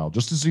a little while,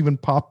 just as even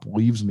pop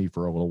leaves me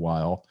for a little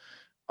while.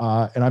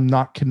 And I'm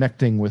not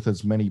connecting with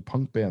as many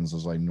punk bands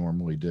as I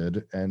normally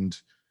did. And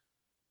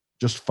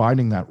just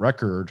finding that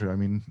record, I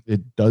mean,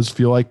 it does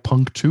feel like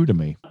punk too to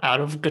me.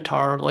 Out of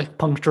guitar, like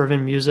punk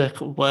driven music,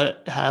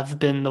 what have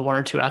been the one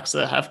or two acts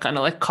that have kind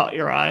of like caught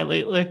your eye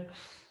lately?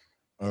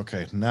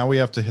 Okay, now we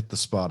have to hit the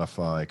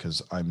Spotify,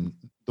 because I'm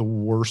the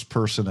worst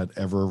person at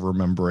ever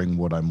remembering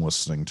what I'm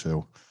listening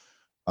to.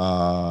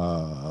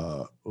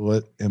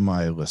 What am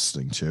I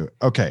listening to?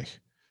 Okay,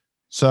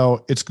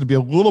 so it's going to be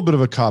a little bit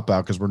of a cop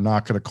out, because we're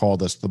not going to call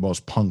this the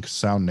most punk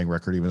sounding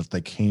record, even if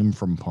they came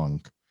from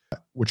punk,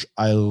 which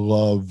I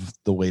love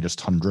the latest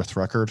 100th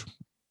record.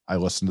 I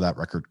listen to that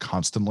record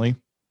constantly.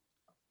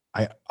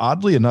 I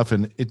oddly enough,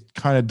 and it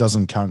kind of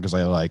doesn't count because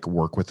I like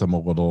work with him a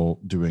little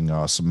doing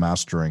some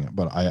mastering,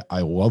 but I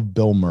love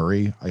Bill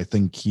Murray. I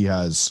think he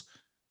has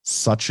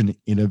such an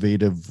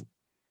innovative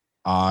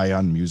eye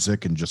on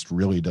music and just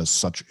really does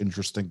such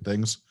interesting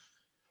things.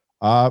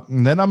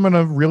 And then I'm going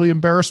to really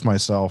embarrass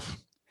myself.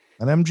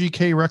 An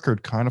MGK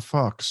record kind of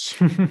fucks.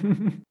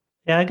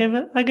 Yeah, I give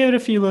it a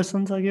few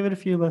listens.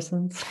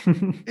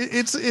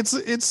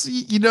 It's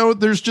you know,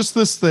 there's just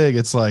this thing.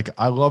 It's like,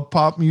 I love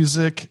pop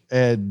music,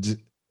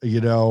 and you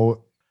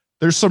know,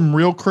 there's some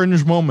real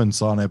cringe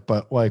moments on it,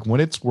 but like when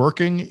it's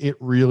working, it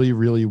really,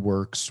 really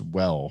works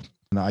well.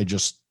 And I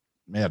just,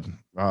 man,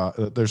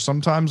 there's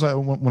sometimes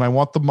when I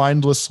want the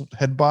mindless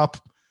head bop,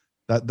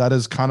 that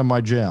is kind of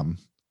my jam.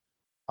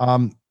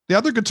 The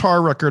other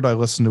guitar record I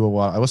listen to a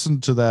lot. I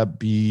listened to that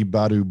B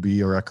Badu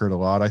B record a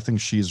lot. I think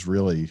she's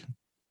really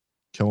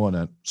killing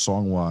it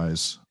song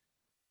wise.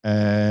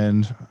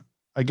 And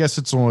I guess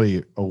it's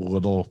only a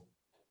little,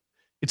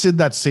 it's in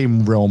that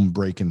same realm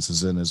Breakins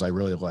is in, as I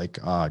really like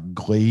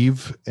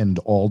Glaive and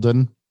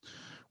Alden,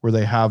 where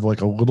they have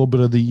like a little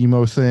bit of the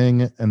emo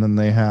thing and then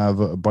they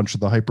have a bunch of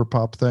the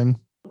hyperpop thing.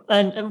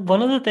 And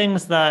one of the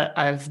things that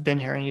I've been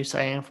hearing you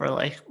saying for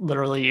like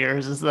literally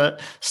years is that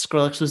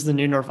Skrillex was the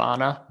new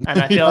Nirvana. And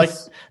I feel like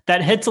Yes.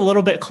 that hits a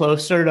little bit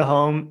closer to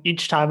home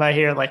each time I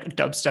hear like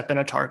dubstep in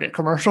a Target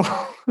commercial.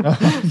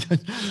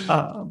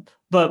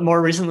 But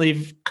more recently,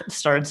 you've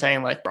started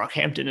saying like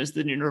Brockhampton is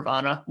the new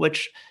Nirvana,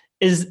 which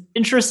is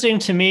interesting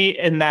to me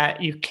in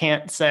that you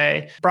can't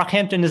say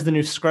Brockhampton is the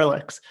new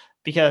Skrillex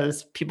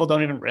because people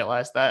don't even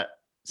realize that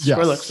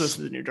Skrillex was Yes.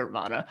 the new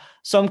Nirvana.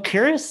 So I'm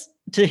curious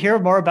to hear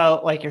more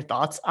about like your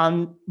thoughts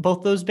on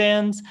both those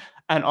bands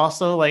and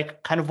also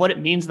like kind of what it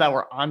means that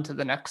we're on to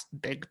the next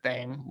big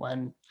thing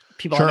when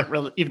people Sure. haven't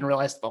really even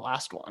realized the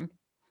last one.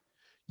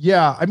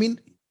 Yeah, I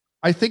mean,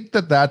 I think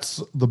that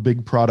that's the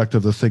big product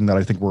of the thing that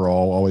I think we're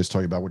all always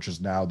talking about, which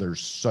is now there's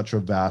such a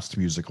vast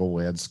musical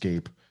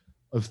landscape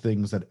of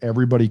things that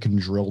everybody can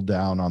drill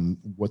down on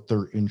what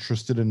they're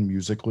interested in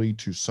musically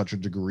to such a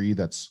degree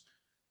that's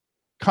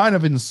kind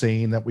of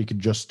insane that we could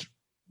just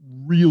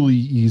really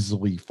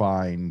easily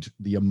find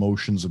the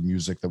emotions of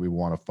music that we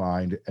want to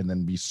find and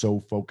then be so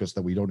focused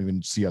that we don't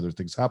even see other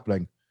things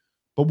happening.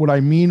 But what I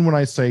mean when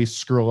I say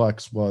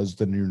Skrillex was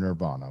the new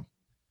Nirvana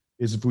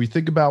is if we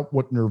think about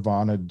what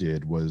Nirvana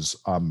did was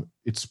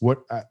it's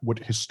what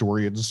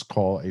historians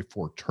call a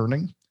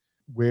foreturning,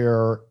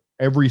 where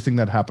everything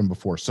that happened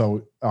before.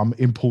 So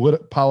in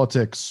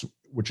politics,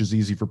 which is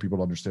easy for people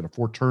to understand, a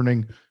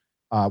foreturning,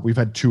 we've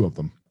had two of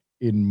them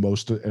in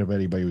most of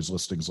anybody who's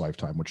listening's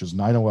lifetime, which is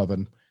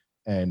 9/11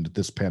 and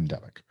this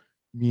pandemic,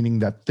 meaning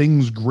that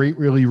things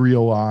greatly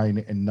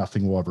realign and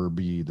nothing will ever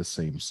be the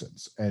same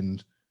since.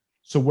 And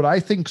so what I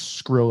think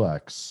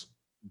Skrillex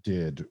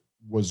did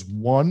was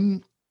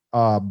one,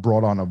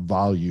 brought on a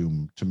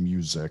volume to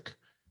music.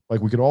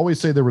 Like we could always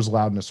say there was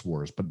loudness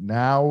wars, but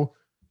now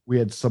we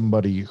had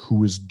somebody who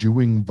was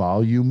doing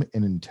volume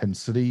and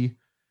intensity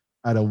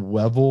at a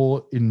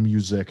level in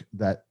music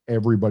that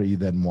everybody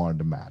then wanted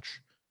to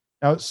match.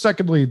 Now,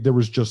 secondly, there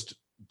was just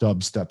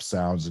dubstep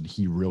sounds, and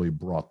he really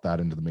brought that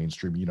into the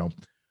mainstream.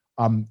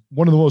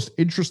 One of the most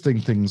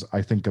interesting things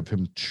I think of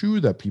him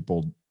too that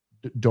people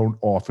don't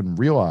often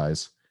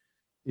realize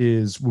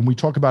is when we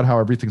talk about how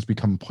everything's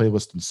become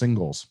playlist and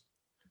singles.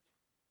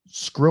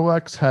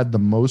 Skrillex had the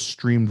most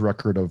streamed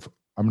record of,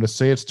 I'm going to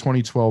say it's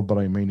 2012, but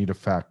I may need a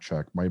fact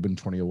check. Might have been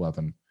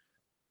 2011.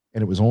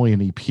 And it was only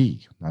an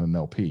EP, not an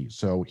LP.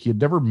 So he had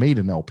never made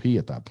an LP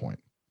at that point.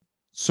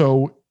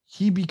 So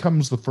he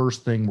becomes the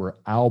first thing where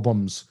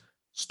albums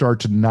start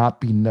to not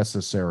be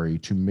necessary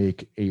to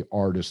make a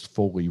artist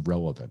fully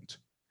relevant.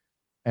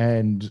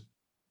 And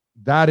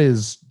that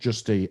is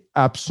just a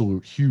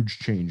absolute huge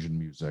change in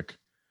music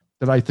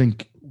that I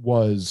think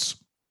was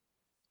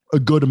a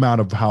good amount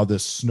of how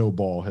this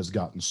snowball has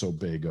gotten so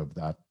big of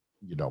that,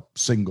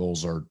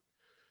 singles are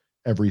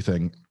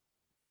everything.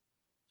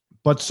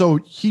 But so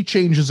he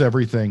changes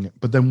everything.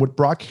 But then what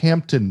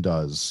Brockhampton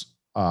does,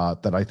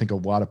 that I think a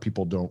lot of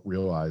people don't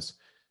realize,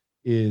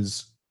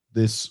 is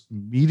this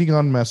meeting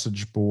on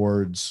message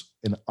boards,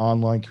 an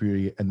online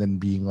community, and then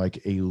being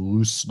like a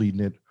loosely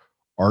knit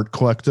art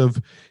collective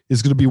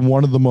is going to be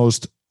one of the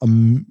most,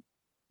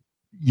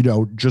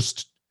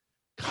 just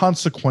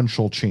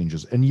consequential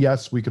changes. And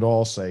yes, we could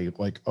all say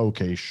like,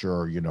 okay,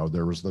 sure,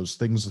 there was those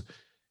things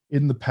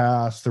in the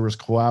past, there was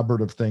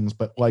collaborative things,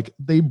 but like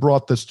they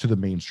brought this to the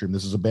mainstream.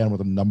 This is a band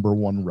with a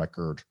 #1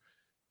 record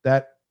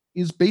that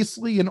is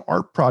basically an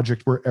art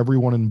project where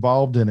everyone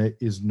involved in it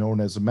is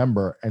known as a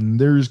member. And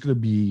there's going to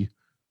be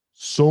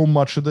so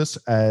much of this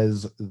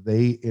as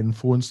they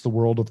influence the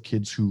world of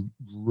kids who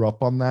grew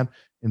up on that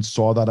and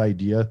saw that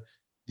idea.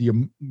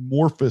 The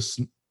amorphous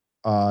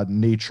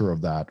nature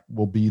of that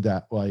will be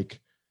that like,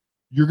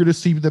 you're going to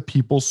see that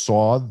people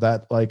saw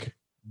that like,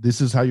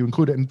 this is how you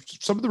include it. And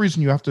some of the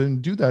reason you have to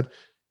do that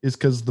is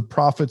because the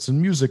profits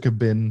in music have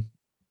been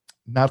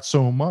not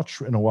so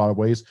much in a lot of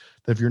ways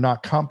that if you're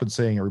not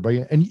compensating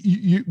everybody, and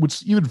you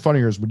what's even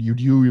funnier is when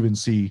you even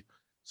see,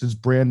 since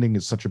branding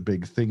is such a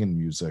big thing in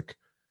music,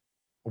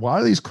 a lot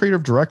of these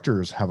creative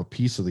directors have a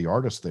piece of the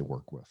artist they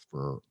work with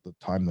for the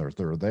time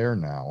they're there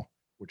now,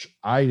 which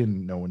I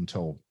didn't know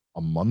until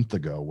a month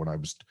ago when I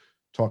was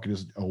talking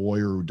to a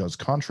lawyer who does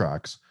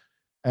contracts.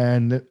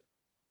 And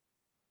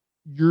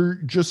you're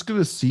just going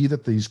to see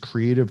that these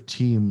creative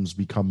teams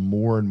become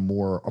more and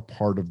more a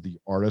part of the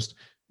artist,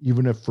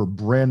 even if for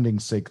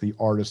branding's sake, the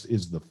artist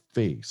is the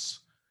face.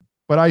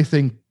 But I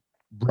think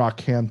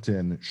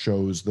Brockhampton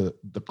shows the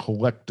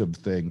collective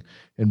thing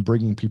and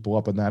bringing people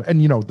up in that.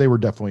 And, they were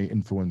definitely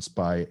influenced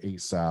by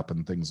ASAP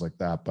and things like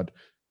that, but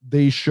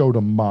they showed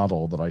a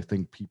model that I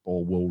think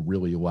people will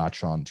really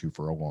latch on to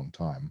for a long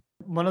time.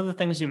 One of the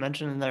things you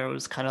mentioned in there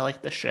was kind of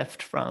like the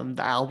shift from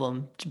the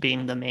album to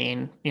being the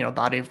main,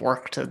 body of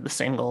work to the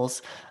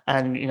singles.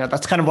 And,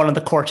 that's kind of one of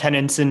the core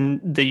tenets in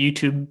the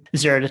YouTube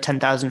 0 to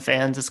 10,000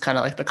 fans is kind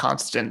of like the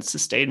constant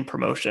sustained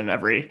promotion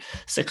every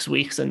 6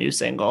 weeks, a new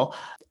single.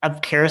 I'm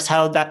curious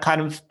how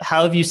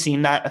have you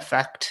seen that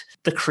affect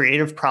the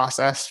creative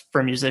process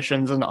for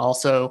musicians and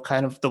also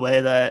kind of the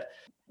way that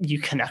you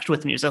connect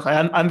with music.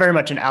 Like I'm very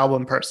much an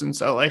album person.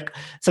 So like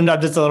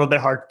sometimes it's a little bit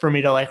hard for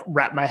me to like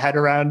wrap my head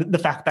around the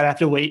fact that I have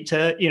to wait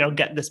to,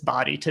 get this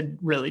body to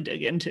really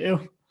dig into.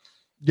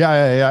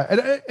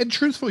 Yeah. And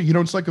truthfully,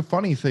 it's like a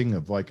funny thing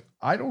of like,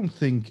 I don't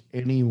think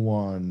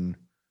anyone,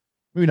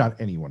 maybe not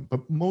anyone,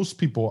 but most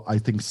people I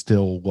think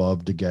still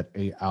love to get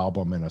a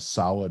album and a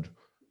solid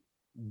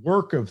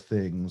work of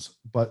things.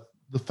 But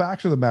the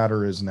fact of the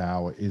matter is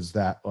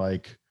that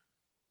like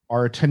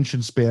our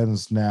attention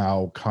spans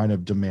now kind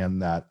of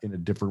demand that in a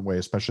different way,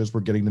 especially as we're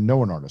getting to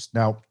know an artist.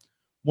 Now,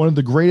 one of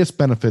the greatest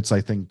benefits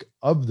I think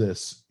of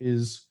this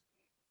is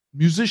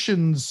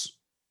musicians,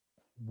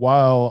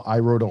 while I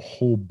wrote a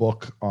whole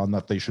book on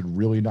that they should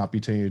really not be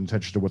paying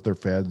attention to what their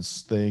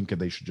fans think and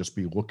they should just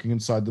be looking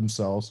inside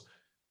themselves,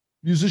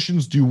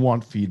 musicians do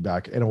want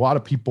feedback. And a lot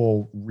of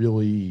people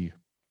really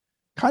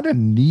kind of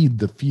need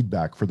the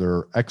feedback for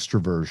their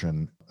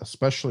extroversion,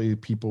 especially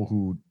people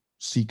who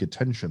seek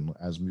attention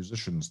as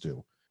musicians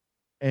do.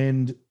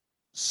 And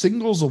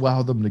singles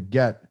allow them to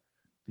get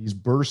these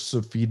bursts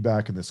of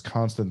feedback and this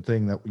constant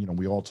thing that,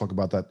 we all talk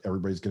about that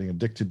everybody's getting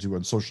addicted to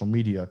on social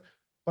media,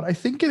 but I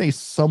think in a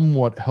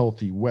somewhat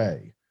healthy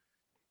way.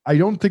 I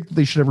don't think that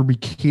they should ever be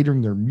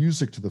catering their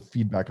music to the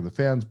feedback of the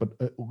fans, but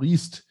at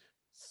least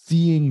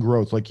seeing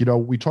growth. Like,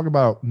 we talk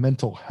about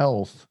mental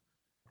health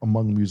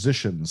among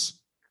musicians.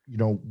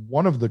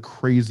 One of the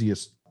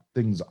craziest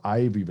things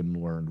I've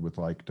even learned with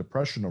like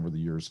depression over the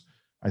years,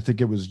 I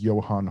think it was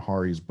Johan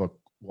Hari's book,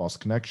 Lost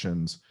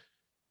Connections,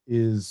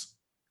 is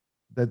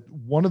that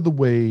one of the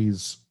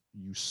ways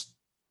you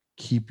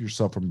keep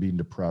yourself from being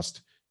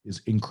depressed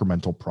is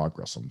incremental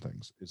progress on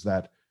things. Is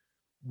that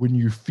when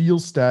you feel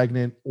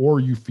stagnant or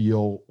you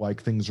feel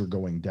like things are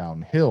going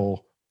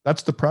downhill,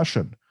 that's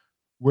depression.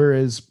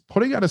 Whereas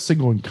putting out a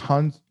single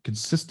and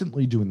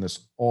consistently doing this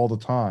all the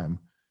time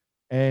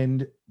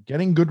and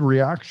getting good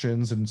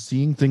reactions and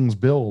seeing things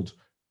build,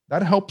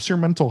 that helps your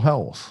mental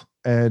health.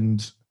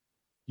 And,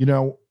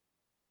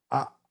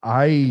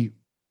 I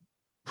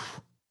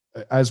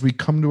as we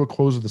come to a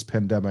close of this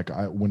pandemic,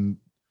 when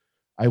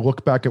I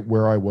look back at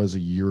where I was a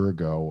year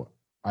ago,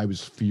 I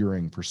was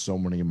fearing for so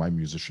many of my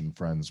musician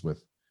friends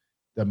with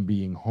them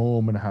being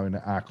home and having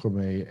to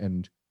acclimate.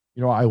 And,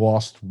 I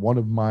lost one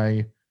of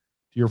my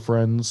dear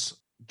friends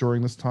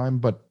during this time,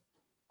 but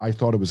I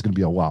thought it was going to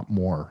be a lot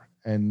more.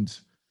 And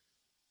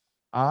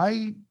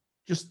I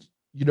just,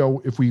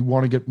 if we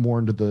want to get more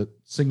into the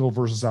single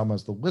versus album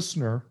as the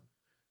listener,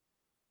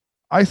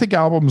 I think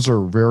albums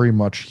are very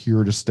much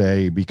here to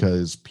stay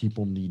because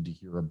people need to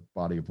hear a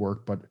body of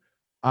work, but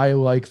I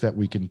like that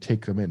we can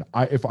take them in.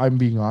 If I'm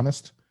being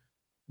honest,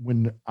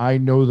 when I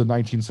know the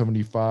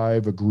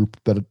 1975, a group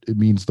that it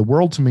means the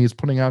world to me, is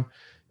putting out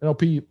an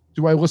LP,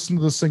 do I listen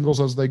to the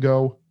singles as they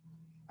go?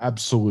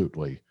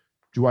 Absolutely.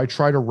 Do I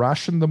try to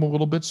ration them a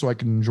little bit so I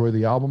can enjoy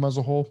the album as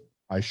a whole?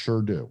 I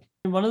sure do.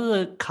 One of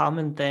the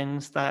common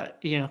things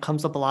that,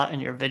 comes up a lot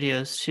in your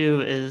videos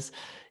too is,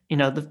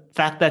 the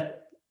fact that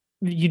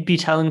you'd be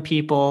telling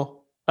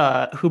people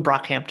who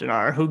Brockhampton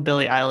are, who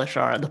Billie Eilish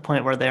are, at the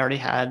point where they already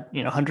had,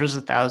 hundreds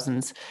of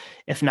thousands,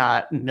 if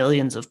not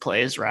millions of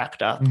plays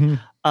racked up.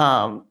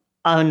 Mm-hmm.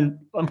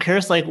 I'm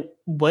curious, like,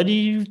 what do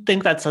you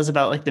think that says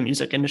about like the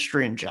music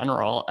industry in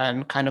general,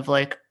 and kind of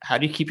like, how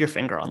do you keep your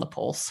finger on the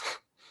pulse?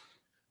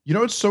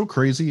 What's so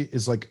crazy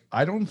is like,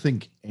 I don't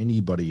think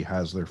anybody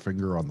has their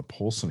finger on the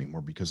pulse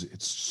anymore because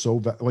it's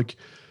so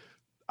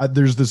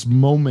there's this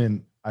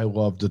moment I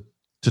love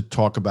to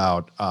talk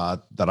about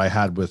that I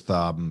had with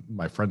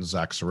my friend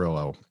Zach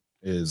Cirillo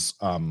is,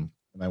 and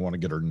I want to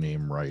get her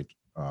name right.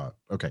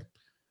 Okay.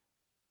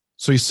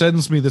 So he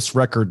sends me this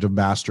record to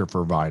master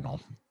for vinyl.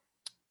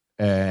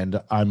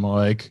 And I'm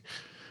like,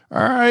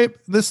 all right,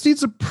 this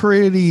needs a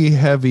pretty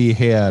heavy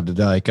head.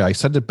 Like I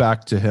sent it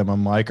back to him.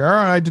 I'm like, all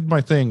right, I did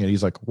my thing. And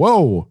he's like,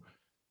 whoa,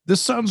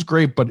 this sounds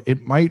great, but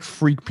it might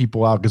freak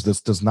people out because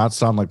this does not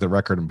sound like the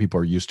record and people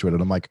are used to it.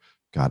 And I'm like,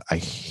 God, I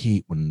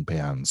hate when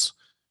bands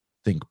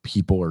think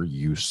people are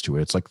used to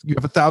it. It's like, you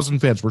have 1,000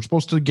 fans. We're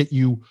supposed to get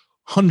you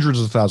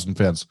hundreds of thousand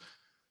fans.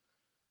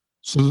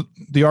 So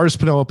the artist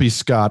Penelope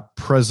Scott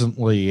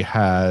presently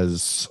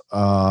has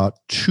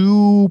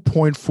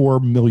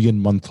 2.4 million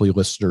monthly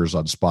listeners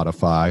on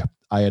Spotify.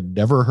 I had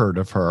never heard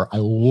of her. I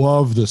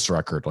love this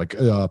record. Like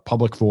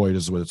Public Void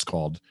is what it's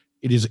called.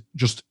 It is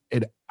just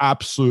an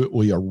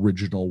absolutely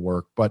original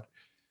work, but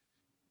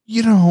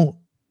it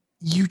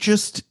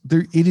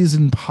is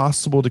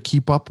impossible to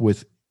keep up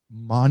with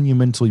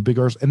monumentally big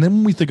artists. And then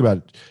when we think about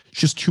it, it's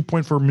just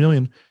 2.4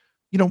 million.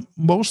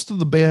 Most of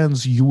the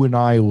bands you and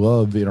I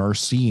love in our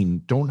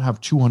scene don't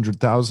have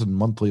 200,000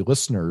 monthly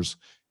listeners.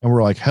 And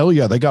we're like, hell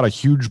yeah, they got a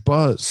huge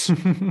buzz.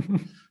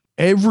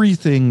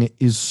 Everything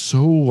is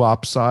so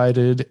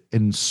lopsided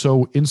and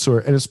so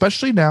insular. And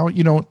especially now,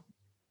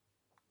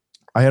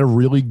 I had a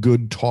really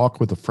good talk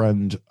with a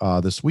friend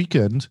this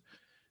weekend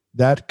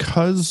that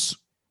because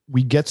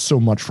we get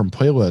so much from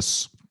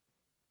playlists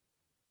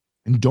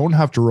and don't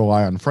have to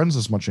rely on friends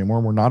as much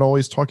anymore, we're not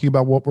always talking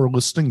about what we're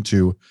listening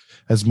to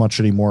as much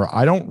anymore.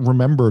 I don't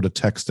remember to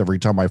text every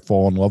time I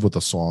fall in love with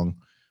a song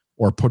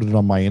or put it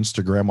on my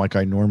Instagram like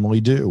I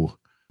normally do.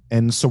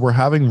 And so we're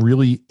having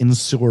really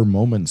insular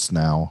moments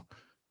now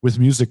with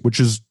music, which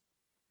is,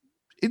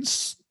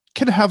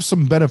 can have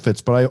some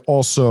benefits, but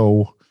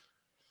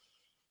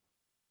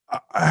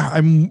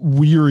I'm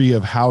weary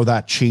of how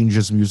that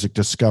changes music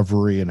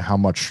discovery and how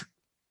much,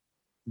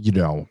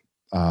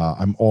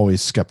 I'm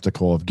always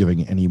skeptical of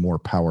giving any more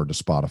power to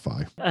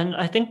Spotify. And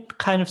I think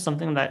kind of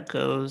something that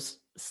goes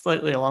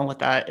slightly along with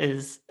that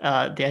is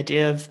the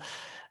idea of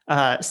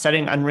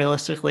setting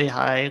unrealistically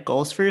high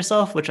goals for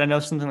yourself, which I know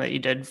is something that you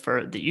did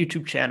for the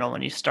YouTube channel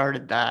when you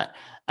started that.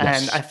 And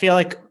Yes. I feel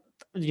like,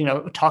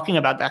 talking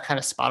about that kind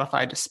of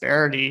Spotify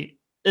disparity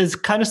is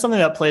kind of something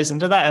that plays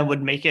into that and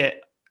would make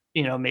it,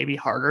 maybe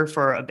harder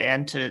for a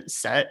band to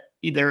set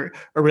either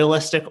a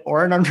realistic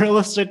or an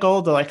unrealistic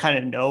goal to like kind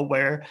of know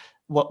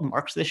what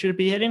marks they should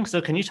be hitting.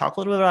 So can you talk a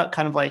little bit about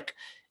kind of like,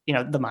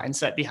 the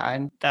mindset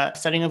behind that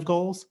setting of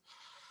goals?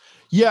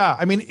 Yeah,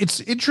 I mean, it's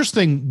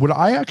interesting. What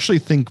I actually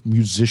think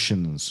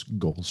musicians'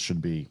 goals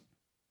should be,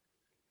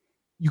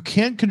 you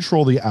can't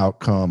control the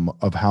outcome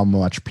of how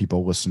much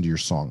people listen to your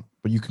song,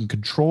 but you can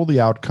control the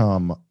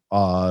outcome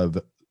of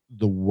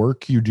the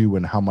work you do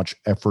and how much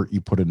effort you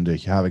put into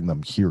having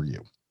them hear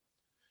you.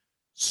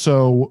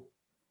 So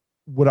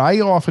what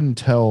I often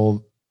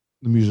tell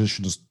the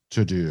musicians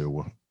to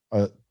do,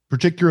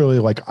 particularly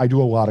like I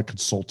do a lot of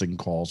consulting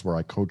calls where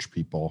I coach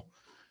people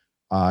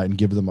and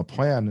give them a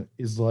plan,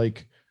 is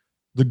like,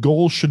 the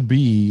goal should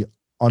be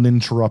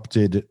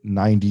uninterrupted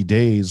 90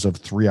 days of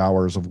 3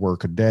 hours of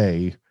work a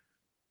day.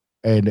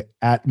 And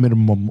at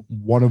minimum,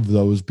 one of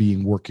those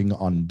being working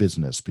on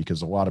business,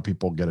 because a lot of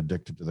people get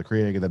addicted to the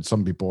creating and then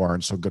some people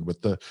aren't so good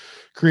with the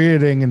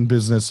creating and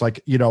business.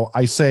 Like,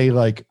 I say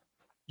like,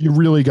 you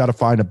really got to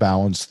find a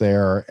balance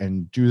there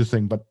and do the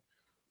thing. But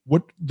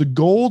what the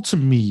goal to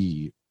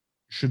me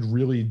should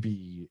really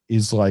be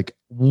is like,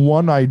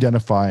 one,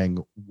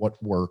 identifying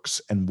what works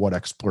and what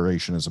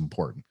exploration is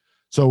important.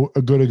 So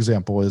a good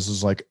example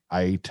is like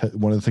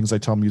one of the things I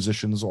tell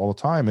musicians all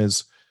the time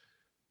is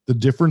the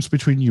difference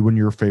between you and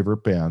your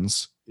favorite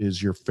bands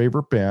is your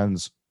favorite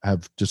bands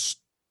have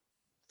just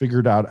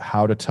figured out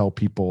how to tell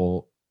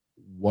people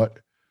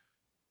what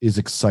is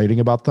exciting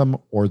about them,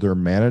 or their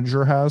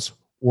manager has,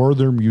 or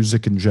their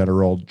music in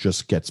general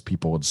just gets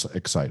people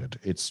excited.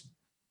 It's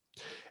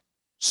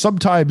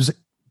sometimes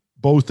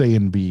both A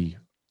and B,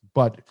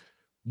 but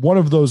one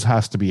of those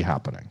has to be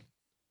happening.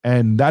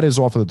 And that is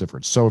often the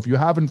difference. So if you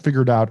haven't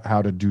figured out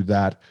how to do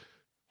that,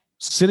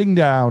 sitting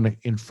down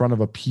in front of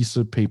a piece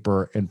of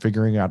paper and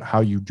figuring out how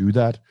you do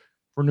that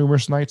for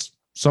numerous nights,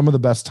 some of the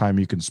best time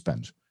you can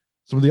spend.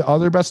 Some of the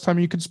other best time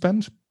you can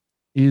spend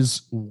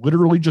is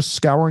literally just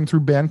scouring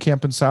through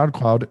Bandcamp and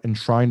SoundCloud and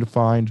trying to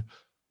find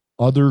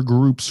other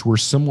groups who are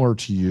similar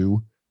to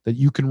you that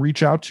you can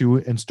reach out to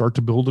and start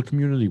to build a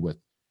community with.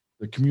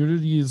 The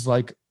community is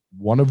like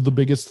one of the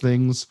biggest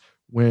things.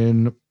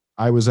 When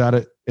I was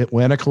at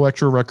Atlantic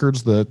Electro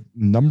Records, the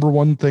number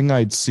one thing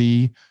I'd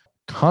see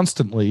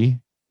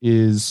constantly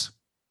is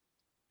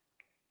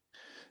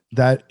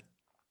that,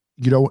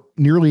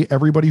 nearly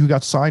everybody who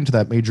got signed to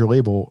that major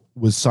label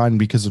was signed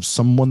because of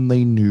someone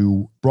they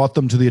knew brought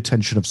them to the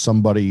attention of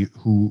somebody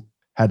who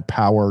had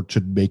power to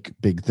make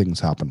big things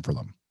happen for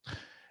them.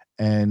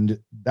 And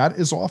that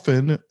is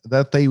often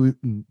that they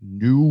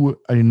knew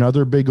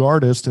another big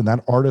artist, and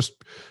that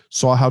artist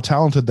saw how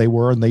talented they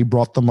were, and they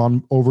brought them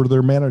on over to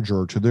their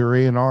manager, to their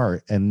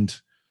A&R. And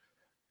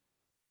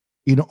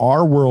in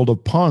our world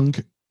of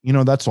punk,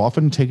 that's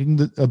often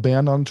taking a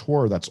band on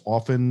tour. That's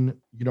often,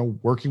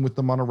 working with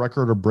them on a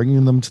record or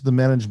bringing them to the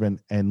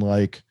management. And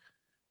like,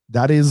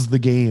 that is the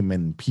game.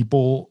 And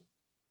people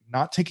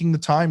not taking the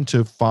time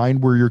to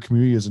find where your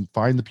community is and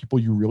find the people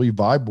you really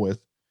vibe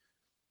with.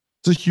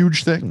 It's a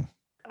huge thing.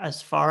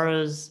 As far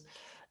as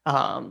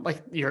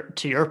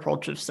your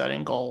approach of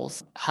setting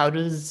goals, how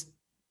does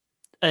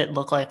it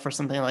look like for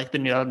something like the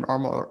New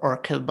Abnormal or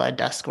Killed by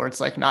Desk, where it's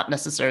like not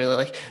necessarily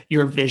like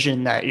your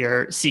vision that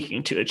you're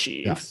seeking to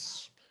achieve?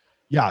 Yes.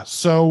 Yeah.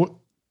 So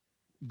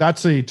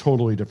that's a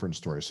totally different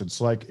story. So it's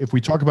like, if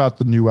we talk about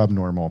the New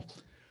Abnormal,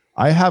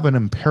 I have an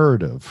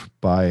imperative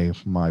by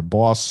my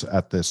boss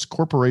at this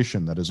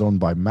corporation that is owned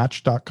by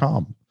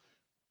Match.com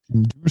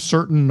to do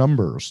certain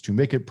numbers to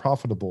make it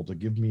profitable to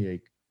give me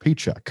a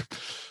paycheck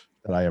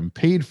that I am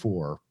paid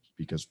for,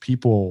 because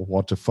people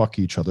want to fuck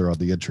each other on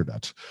the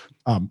internet.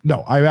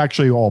 No, I'm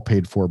actually all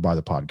paid for by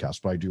the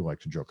podcast, but I do like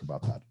to joke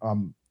about that.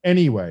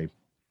 Anyway,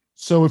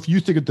 so if you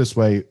think it this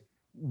way,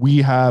 we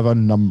have a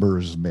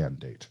numbers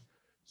mandate.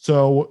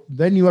 So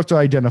then you have to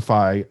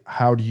identify,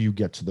 how do you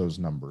get to those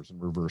numbers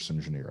and reverse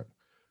engineer it.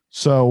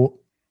 So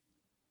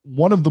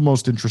one of the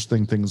most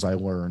interesting things I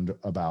learned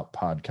about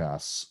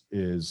podcasts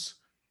is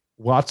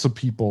lots of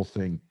people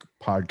think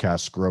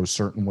podcasts grow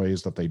certain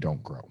ways that they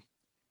don't grow.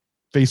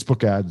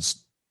 Facebook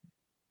ads,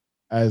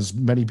 as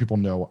many people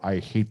know, I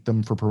hate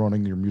them for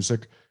promoting your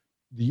music.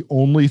 The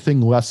only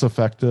thing less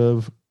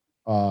effective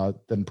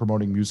than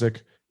promoting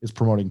music is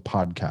promoting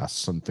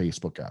podcasts on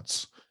Facebook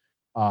ads.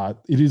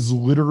 It is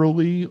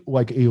literally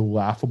like a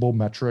laughable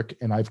metric.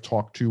 And I've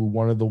talked to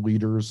one of the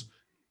leaders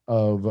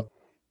of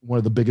one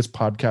of the biggest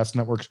podcast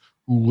networks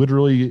who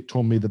literally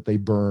told me that they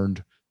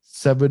burned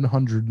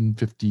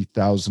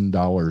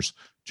 $750,000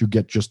 to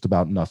get just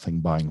about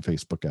nothing buying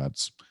Facebook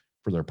ads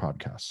for their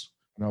podcasts.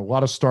 Now, a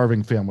lot of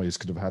starving families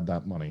could have had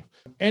that money.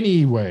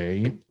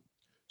 Anyway,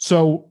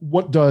 so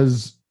what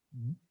does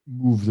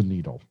move the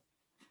needle?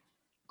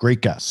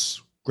 Great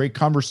guests, great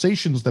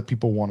conversations that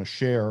people want to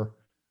share,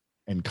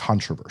 and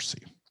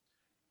controversy.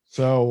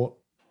 So,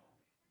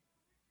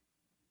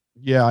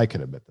 yeah, I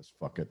can admit this.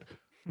 Fuck it.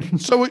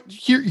 So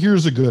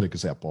here's a good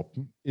example.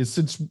 Is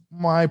since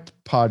my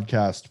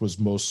podcast was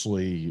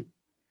mostly,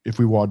 if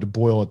we wanted to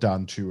boil it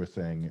down to a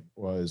thing,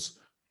 was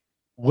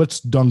let's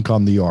dunk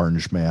on the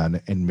orange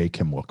man and make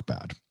him look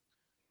bad.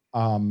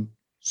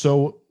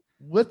 So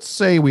let's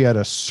say we had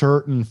a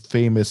certain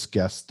famous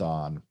guest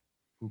on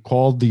who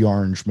called the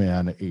orange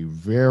man a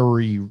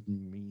very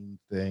mean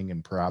thing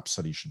and perhaps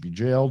said he should be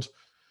jailed.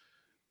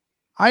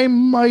 I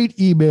might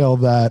email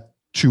that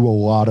to a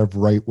lot of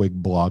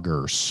right-wing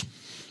bloggers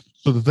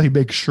so that they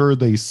make sure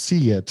they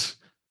see it,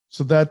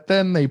 so that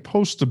then they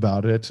post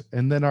about it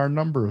and then our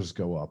numbers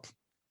go up.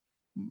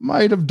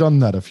 Might have done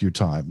that a few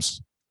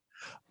times.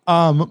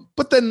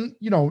 But then,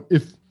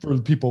 if for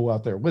the people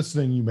out there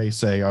listening, you may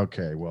say,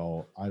 okay,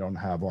 well, I don't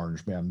have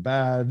Orange Man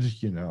bad.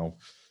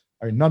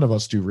 I mean, none of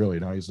us do really.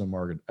 Now he's at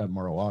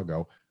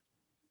Mar-a-Lago.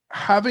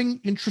 Having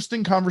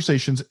interesting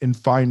conversations and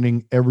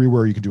finding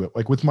everywhere you can do it.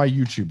 Like with my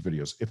YouTube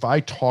videos, if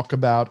I talk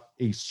about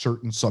a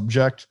certain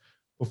subject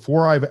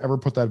before I've ever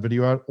put that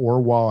video out, or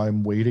while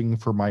I'm waiting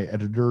for my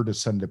editor to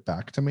send it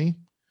back to me,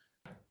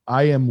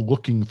 I am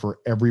looking for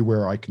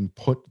everywhere I can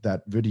put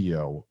that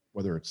video,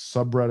 whether it's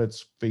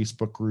subreddits,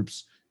 Facebook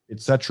groups,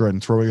 etc.,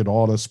 and throwing it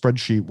all in a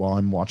spreadsheet while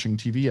I'm watching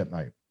TV at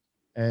night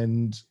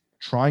and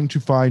trying to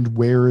find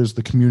where is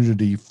the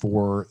community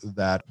for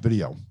that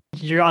video.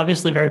 You're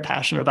obviously very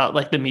passionate about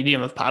like the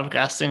medium of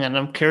podcasting, and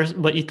I'm curious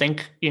what you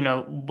think,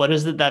 what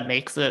is it that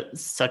makes it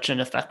such an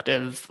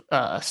effective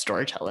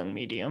storytelling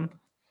medium?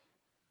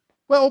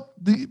 Well,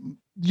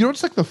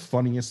 it's like the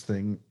funniest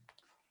thing.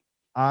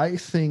 I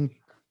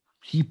think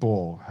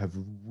people have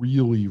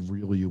really,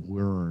 really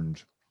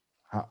learned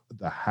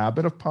the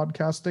habit of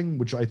podcasting,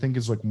 which I think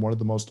is like one of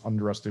the most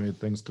underestimated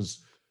things,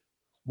 because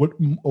what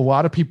a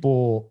lot of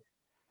people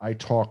I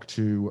talk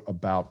to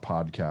about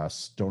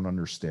podcasts don't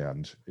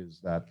understand is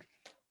that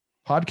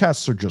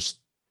podcasts are just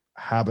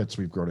habits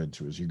we've grown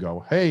into. As you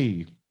go,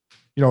 hey,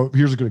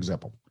 here's a good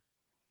example.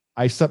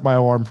 I set my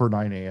alarm for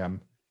 9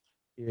 a.m.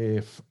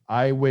 If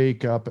I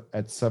wake up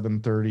at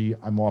 7:30,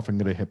 I'm often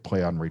going to hit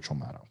play on Rachel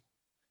Maddow.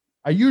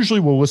 I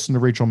usually will listen to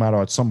Rachel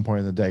Maddow at some point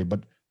in the day,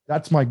 but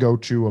that's my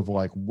go-to of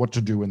like what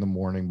to do in the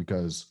morning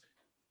because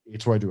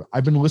it's what I do.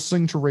 I've been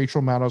listening to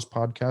Rachel Maddow's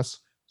podcast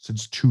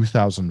since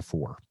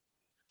 2004.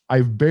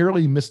 I've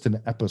barely missed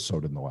an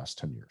episode in the last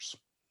 10 years.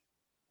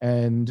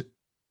 And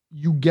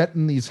you get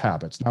in these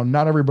habits. Now,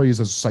 not everybody's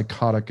as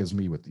psychotic as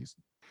me with these,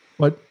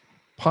 but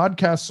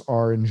podcasts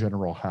are in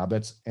general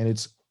habits, and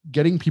it's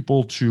getting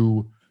people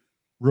to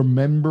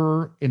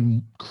remember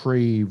and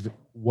crave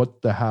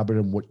what the habit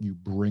and what you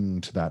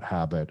bring to that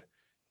habit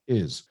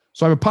is.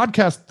 So I have a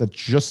podcast that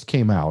just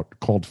came out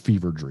called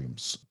Fever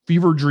Dreams.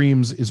 Fever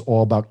Dreams is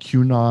all about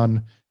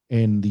QAnon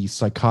and the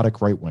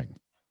psychotic right wing.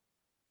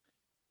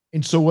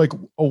 And so like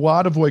a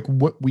lot of like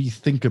what we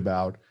think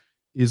about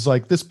is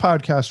like this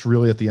podcast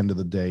really at the end of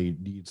the day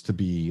needs to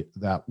be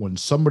that when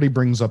somebody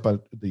brings up at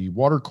the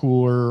water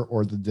cooler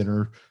or the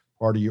dinner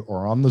party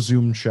or on the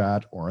Zoom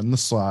chat or in the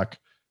Slack,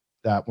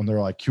 that when they're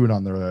like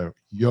QAnon, they're like,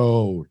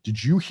 yo,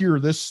 did you hear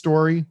this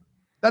story?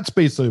 That's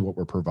basically what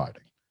we're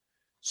providing.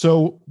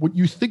 So what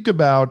you think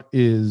about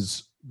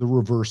is the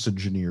reverse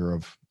engineer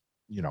of,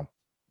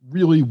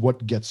 really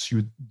what gets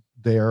you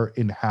there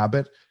in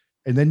habit.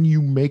 And then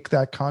you make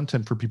that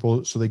content for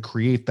people so they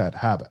create that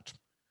habit.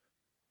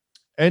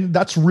 And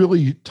that's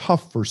really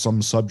tough for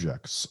some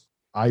subjects.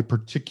 I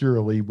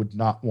particularly would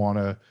not want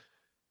to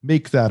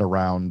make that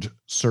around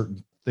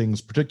certain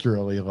things,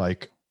 particularly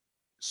like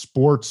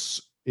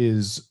sports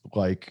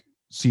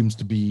seems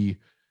to be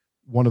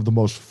one of the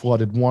most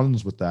flooded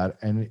ones with that.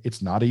 And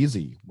it's not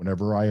easy.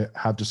 Whenever I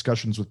have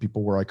discussions with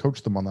people where I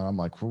coach them on that, I'm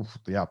like,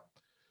 yeah,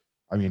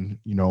 I mean,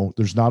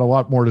 there's not a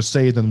lot more to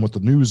say than what the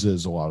news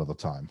is a lot of the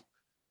time,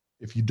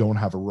 if you don't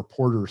have a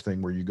reporter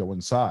thing where you go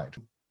inside.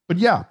 But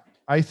yeah,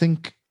 I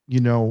think,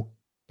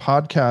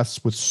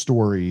 podcasts with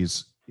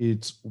stories,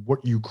 it's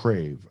what you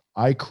crave.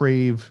 I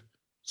crave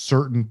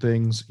certain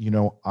things,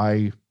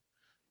 I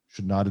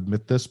should not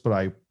admit this,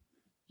 but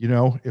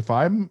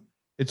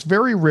it's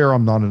very rare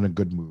I'm not in a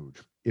good mood.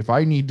 If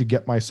I need to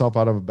get myself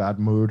out of a bad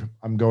mood,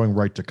 I'm going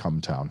right to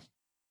Come Town,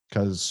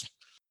 because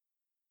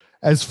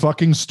as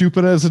fucking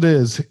stupid as it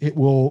is, it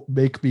will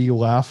make me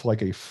laugh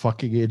like a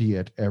fucking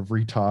idiot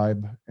every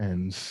time.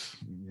 And,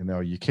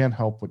 you can't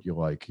help what you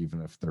like,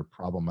 even if they're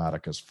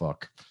problematic as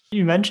fuck.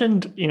 You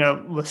mentioned,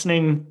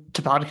 listening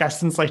to podcasts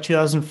since like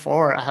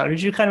 2004. How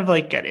did you kind of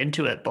like get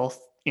into it, both,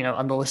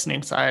 on the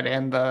listening side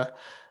and the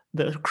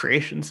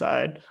creation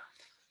side?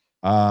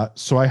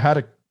 So I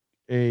had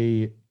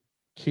a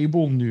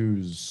cable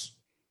news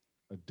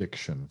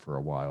addiction for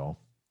a while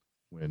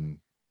when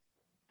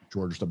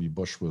George W.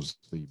 Bush was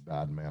the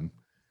bad man.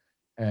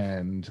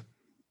 And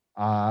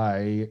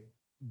I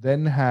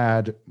then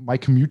had my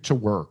commute to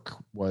work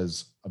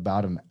was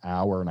about an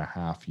hour and a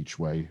half each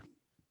way.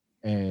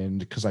 And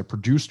because I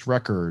produced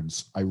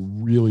records, I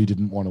really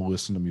didn't want to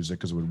listen to music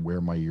because it would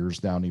wear my ears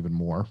down even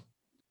more.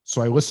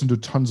 So I listened to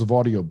tons of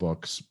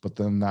audiobooks, but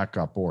then that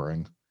got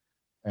boring.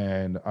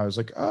 And I was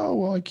like, oh,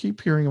 well, I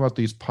keep hearing about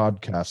these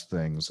podcast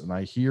things. And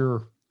I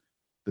hear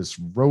this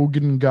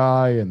Rogan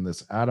guy and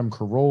this Adam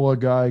Carolla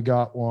guy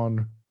got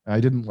one. And I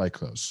didn't like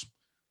those.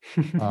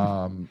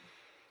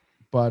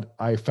 But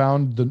I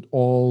found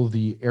all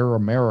the Air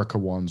America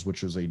ones,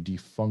 which is a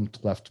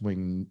defunct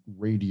left-wing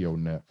radio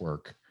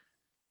network.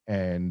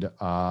 And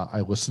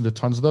I listened to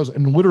tons of those.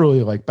 And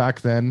literally, like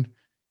back then,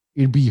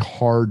 it'd be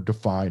hard to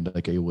find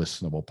like a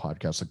listenable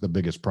podcast. Like the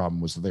biggest problem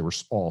was that they were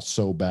all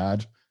so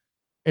bad.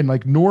 And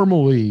like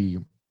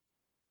normally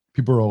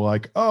people are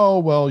like, oh,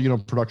 well, you know,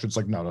 production's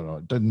like, no.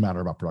 It doesn't matter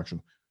about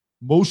production.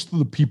 Most of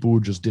the people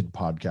who just did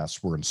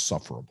podcasts were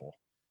insufferable.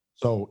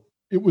 So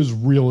it was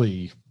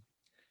really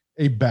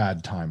a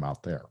bad time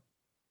out there.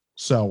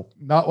 So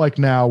not like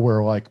now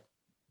where like,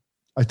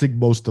 I think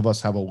most of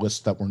us have a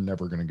list that we're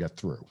never going to get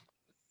through.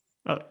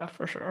 Oh, yeah,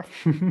 for sure.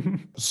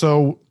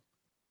 So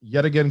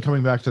yet again,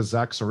 coming back to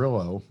Zach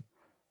Cirillo,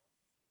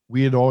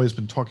 we had always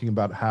been talking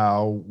about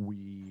how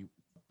we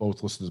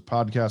both listen to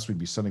podcasts. We'd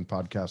be sending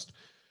podcasts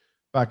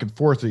back and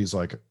forth. He's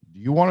like, do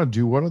you want to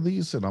do one of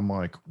these? And I'm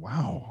like,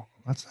 wow,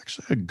 that's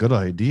actually a good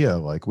idea.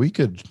 Like we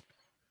could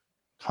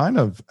kind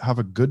of have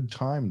a good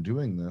time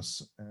doing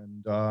this.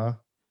 And I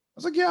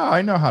was like, yeah,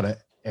 I know how to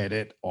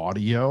edit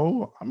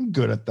audio. I'm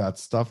good at that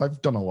stuff.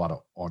 I've done a lot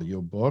of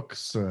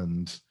audiobooks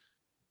and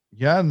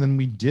yeah. And then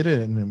we did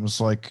it and it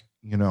was like,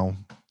 you know,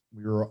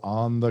 we were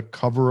on the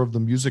cover of the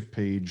music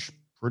page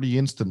pretty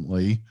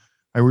instantly.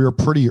 And we were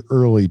pretty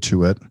early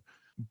to it.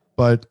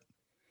 But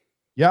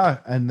yeah,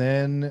 and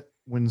then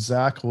when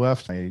Zach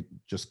left, I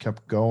just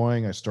kept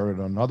going. I started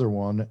another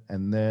one.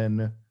 And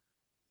then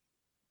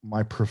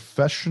my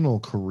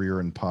professional career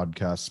in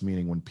podcasts,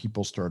 meaning when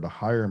people started to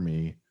hire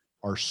me,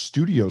 our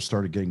studio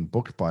started getting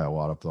booked by a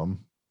lot of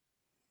them.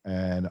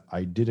 And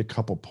I did a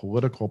couple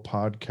political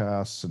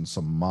podcasts and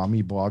some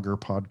mommy blogger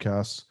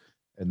podcasts.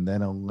 And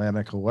then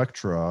Atlantic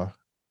Electra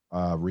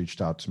reached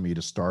out to me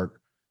to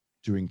start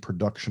doing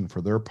production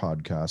for their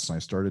podcasts. And I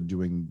started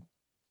doing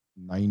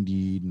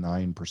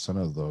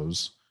 99% of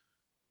those,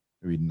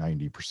 maybe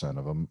 90%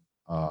 of them.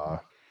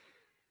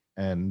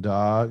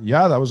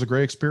 Yeah, that was a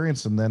great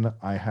experience. And then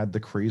I had the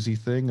crazy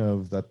thing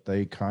of that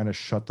they kind of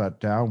shut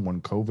that down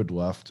when COVID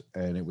left.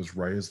 And it was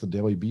right as the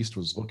Daily Beast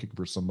was looking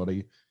for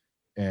somebody.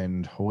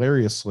 And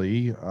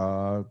hilariously,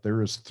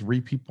 there is 3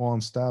 people on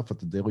staff at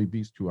the Daily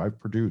Beast who I've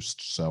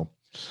produced. So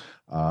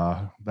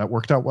that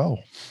worked out well.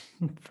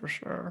 For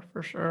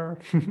sure.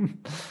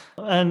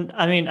 And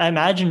I mean, I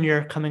imagine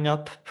you're coming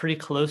up pretty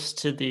close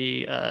to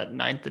the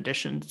 9th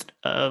edition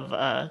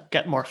of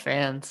Get More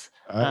Fans.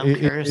 I'm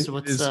curious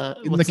what's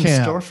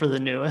in store for the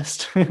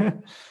newest.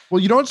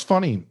 Well, you know what's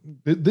funny?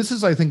 This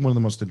is, I think, one of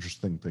the most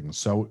interesting things.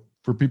 So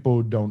for people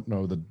who don't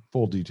know the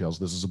full details,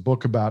 this is a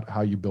book about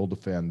how you build a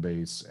fan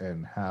base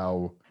and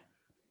how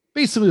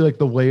basically like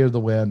the lay of the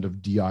land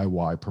of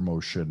DIY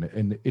promotion.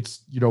 And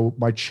it's, you know,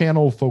 my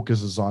channel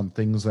focuses on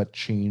things that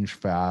change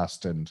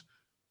fast and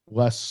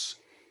less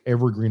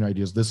evergreen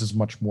ideas. This is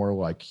much more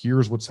like,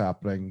 here's what's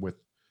happening with,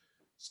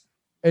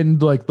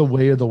 and like the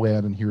lay of the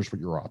land, and here's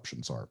what your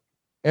options are.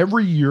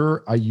 Every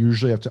year, I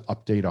usually have to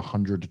update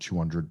 100 to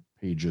 200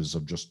 pages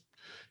of just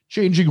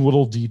changing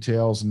little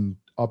details and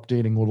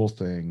updating little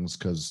things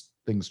because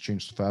things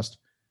change so fast.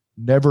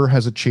 Never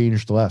has it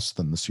changed less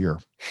than this year.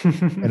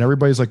 And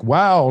everybody's like,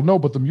 wow, no,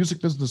 but the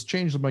music business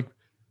changed. I'm like,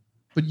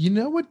 but you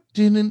know what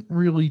didn't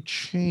really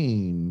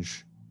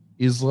change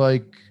is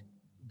like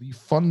the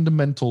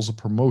fundamentals of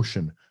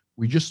promotion.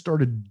 We just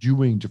started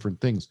doing different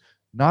things.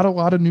 Not a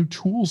lot of new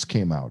tools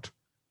came out.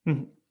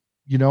 You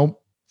know,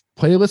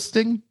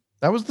 playlisting,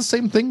 that was the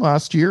same thing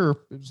last year.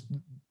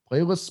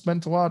 Playlists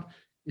meant a lot.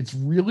 It's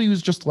really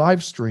was just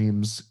live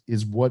streams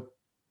is what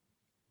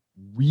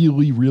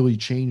really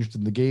changed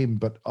in the game.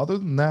 But other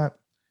than that,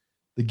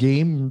 the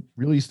game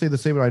really stayed the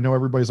same. And I know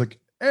everybody's like,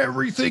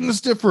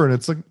 everything's different.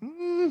 It's like,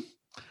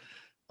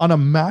 on a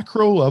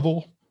macro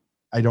level,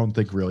 I don't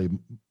think really,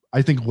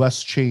 I think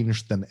less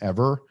changed than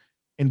ever.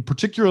 And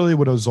particularly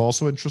what was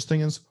also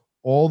interesting is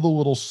all the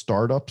little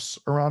startups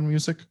around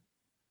music,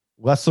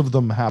 less of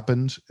them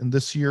happened in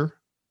this year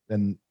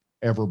than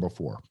ever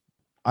before.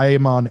 I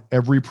am on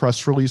every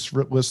press release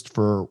list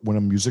for when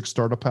a music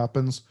startup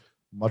happens,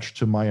 much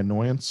to my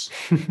annoyance.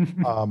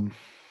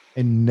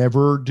 And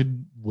never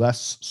did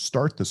less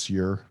start this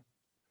year.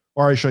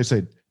 Or should I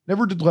say,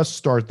 never did less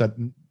start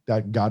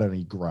that got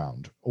any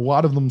ground. A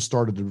lot of them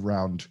started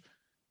around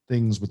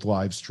things with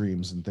live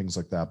streams and things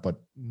like that,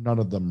 but none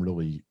of them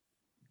really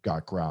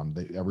got ground.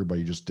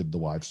 Everybody just did the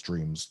live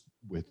streams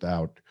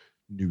without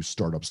new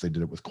startups. They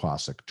did it with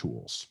classic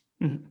tools.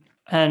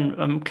 And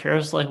I'm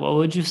curious, like, what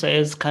would you say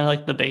is kind of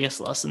like the biggest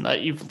lesson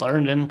that you've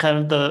learned and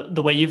kind of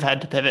the way you've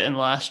had to pivot in the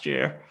last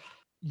year?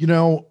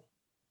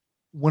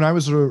 When I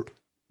was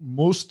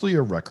mostly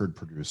a record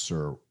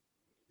producer,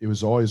 it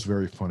was always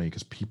very funny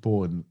because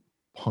people in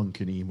punk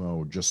and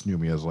emo just knew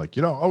me as like,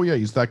 oh yeah,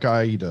 he's that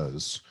guy. He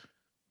does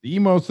the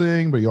emo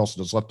thing, but he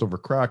also does Leftover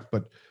Crack.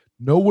 But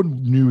no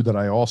one knew that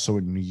I also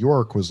in New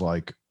York was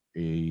like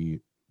a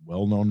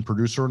well-known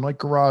producer in like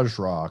garage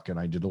rock. And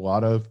I did a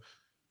lot of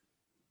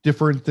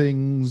different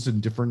things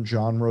and different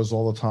genres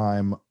all the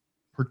time.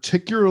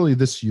 Particularly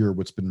this year,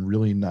 what's been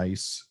really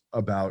nice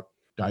about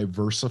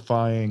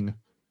diversifying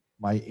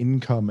my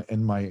income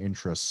and my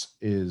interests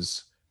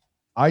is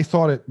I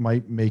thought it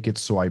might make it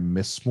so I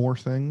miss more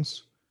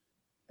things.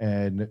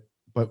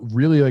 But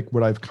really, like,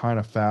 what I've kind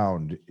of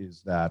found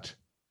is that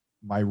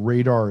my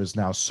radar is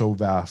now so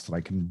vast that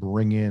I can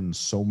bring in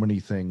so many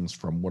things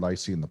from what I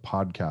see in the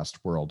podcast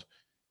world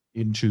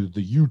into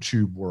the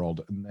YouTube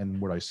world. And then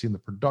what I see in the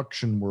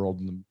production world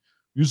and the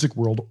music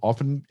world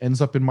often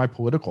ends up in my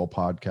political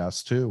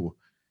podcast too.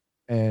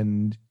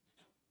 And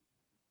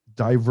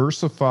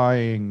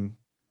diversifying,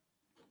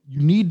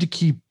 you need to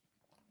keep,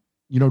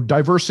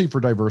 diversity for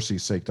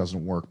diversity's sake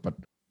doesn't work, but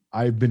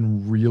I've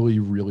been really,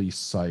 really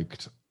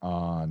psyched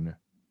on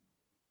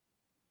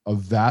a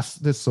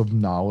vastness of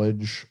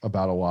knowledge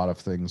about a lot of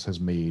things has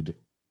made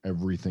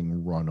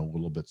everything run a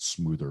little bit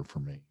smoother for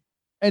me.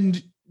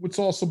 And what's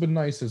also been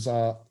nice is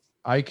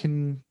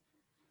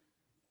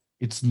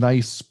it's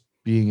nice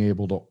being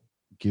able to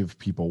give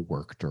people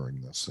work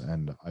during this.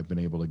 And I've been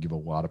able to give a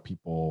lot of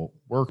people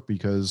work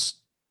because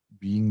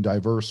being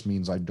diverse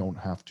means I don't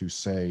have to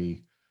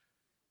say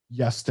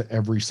yes to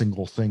every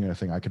single thing. And I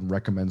think I can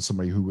recommend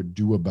somebody who would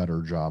do a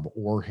better job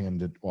or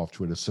hand it off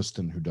to an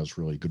assistant who does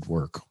really good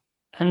work.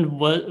 And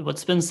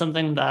what's been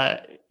something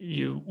that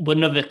you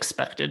wouldn't have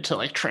expected to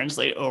like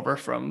translate over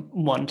from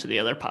one to the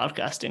other,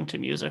 podcasting to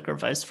music or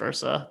vice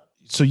versa?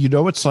 So,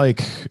 it's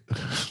like,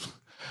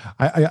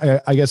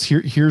 I guess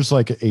here's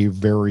like a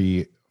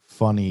very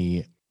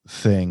funny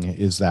thing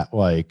is that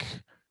like,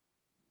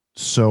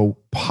 so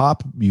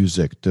pop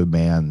music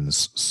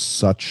demands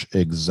such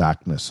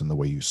exactness in the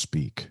way you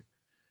speak,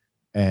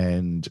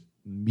 and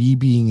me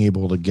being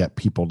able to get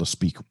people to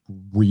speak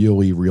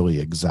really,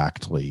 really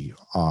exactly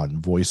on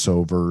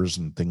voiceovers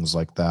and things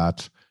like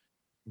that,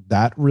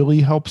 that really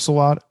helps a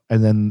lot.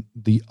 And then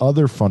the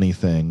other funny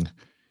thing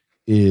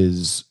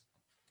is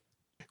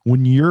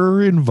when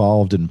you're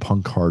involved in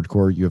punk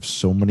hardcore, you have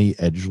so many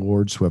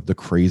edgelords who have the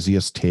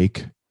craziest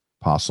take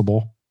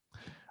possible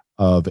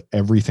of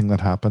everything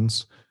that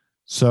happens.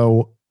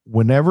 So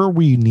whenever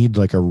we need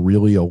like a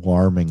really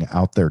alarming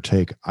out there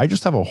take, I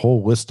just have a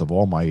whole list of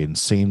all my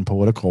insane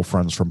political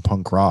friends from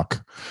punk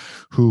rock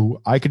who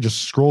I could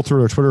just scroll through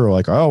their Twitter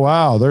like, oh,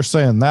 wow, they're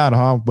saying that,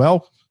 huh?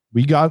 Well,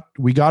 we got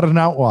an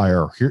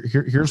outlier.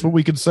 Here's what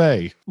we could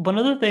say. One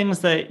of the things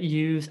that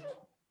you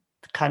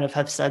kind of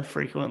have said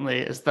frequently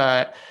is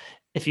that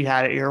if you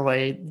had it your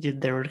way,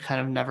 there would kind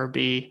of never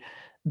be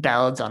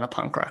ballads on a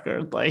punk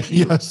record. Like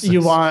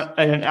you want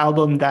an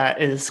album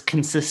that is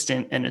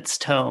consistent in its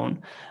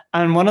tone.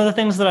 And one of the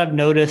things that I've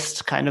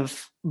noticed kind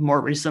of more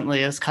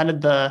recently is kind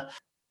of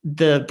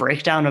the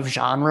breakdown of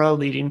genre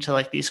leading to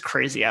like these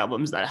crazy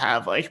albums that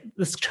have like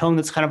this tone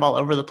that's kind of all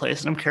over the place.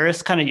 And I'm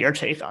curious kind of your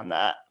take on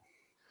that.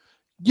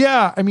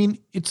 Yeah. I mean,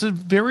 it's a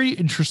very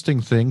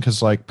interesting thing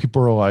because like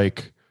people are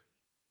like,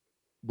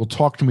 will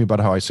talk to me about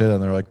how I say that.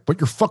 And they're like, but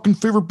your fucking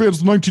favorite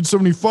band's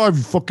 1975,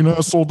 you fucking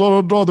asshole.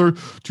 There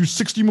do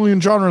 60 million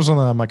genres on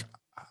that. I'm like,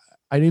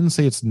 I didn't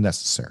say it's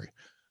necessary.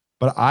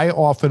 But I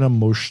often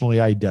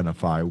emotionally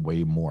identify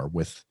way more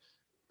with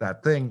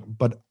that thing.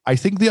 But I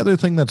think the other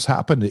thing that's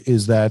happened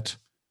is that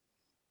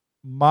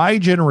my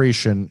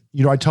generation,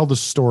 I tell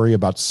this story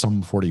about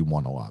Sum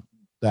 41 a lot,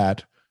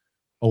 that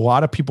a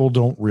lot of people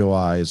don't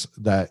realize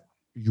that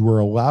you were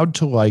allowed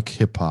to like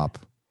hip hop,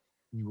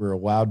 you were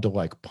allowed to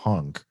like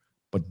punk,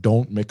 but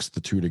don't mix the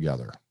two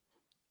together.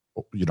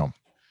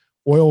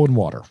 Oil and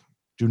water.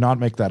 Do not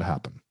make that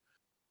happen.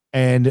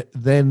 And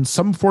then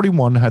Sum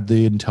 41 had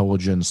the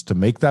intelligence to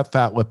make that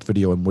Fat Lip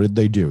video. And what did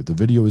they do? The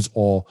video is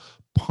all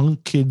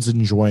punk kids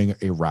enjoying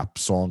a rap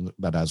song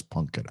that has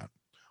punk in it,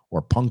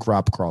 or punk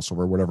rap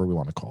crossover, whatever we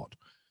want to call it.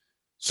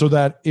 So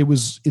that it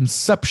was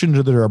inception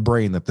to their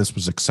brain that this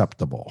was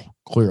acceptable.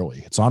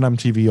 Clearly, it's on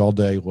MTV all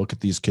day. Look at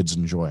these kids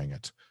enjoying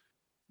it.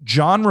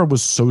 Genre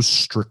was so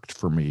strict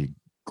for me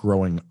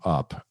growing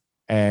up.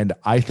 And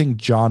I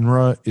think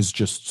genre is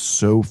just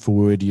so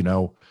fluid.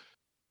 A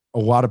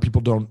lot of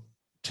people don't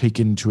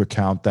take into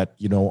account that,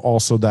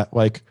 also that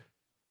like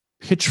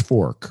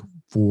Pitchfork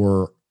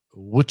for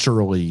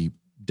literally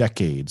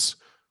decades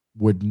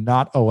would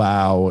not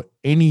allow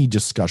any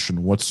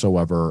discussion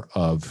whatsoever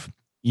of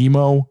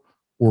emo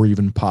or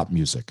even pop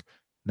music.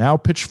 Now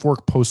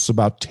Pitchfork posts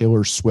about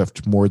Taylor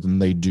Swift more than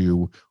they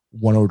do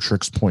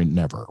Oneohtrix Point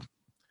Never.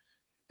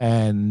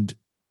 And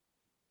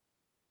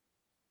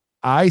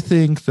I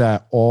think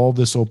that all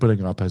this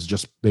opening up has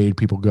just made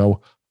people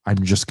go,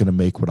 I'm just going to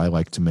make what I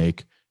like to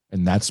make.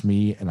 And that's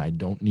me, and I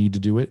don't need to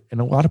do it. And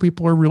a lot of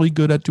people are really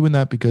good at doing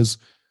that because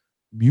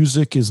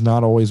music is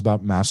not always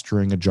about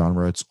mastering a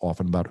genre. It's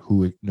often about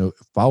who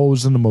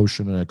follows an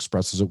emotion and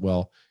expresses it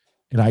well.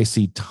 And I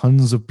see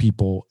tons of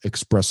people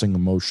expressing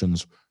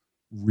emotions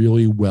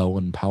really well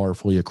and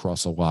powerfully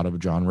across a lot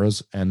of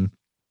genres. And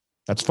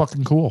that's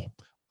fucking cool.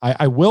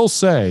 I will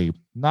say,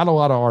 not a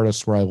lot of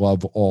artists where I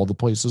love all the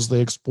places they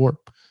explore,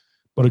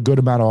 but a good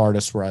amount of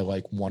artists where I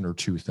like one or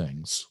two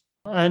things.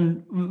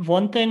 And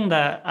one thing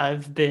that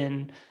I've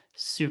been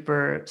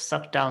super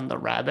sucked down the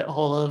rabbit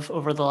hole of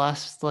over the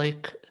last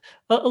like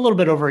a little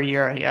bit over a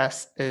year, I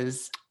guess,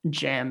 is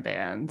jam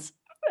bands.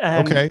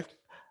 And, Okay.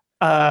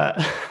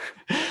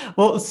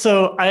 Well,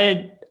 so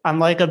I'm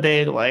like a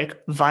big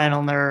like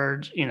vinyl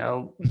nerd,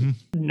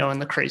 knowing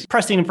the crazy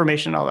pressing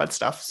information, all that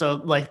stuff.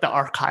 So like the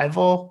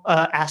archival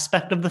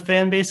aspect of the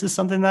fan base is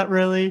something that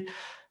really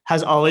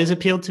has always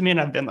appealed to me, and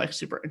I've been like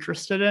super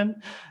interested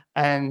in.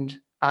 And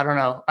I don't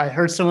know, I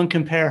heard someone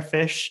compare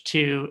Phish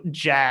to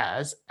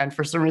jazz, and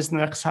for some reason,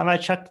 the next time I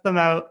checked them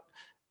out,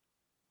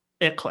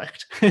 it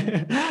clicked.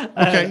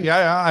 Okay,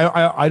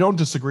 yeah, I don't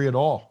disagree at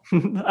all.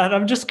 And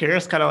I'm just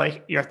curious, kind of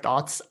like your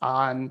thoughts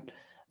on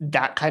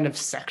that kind of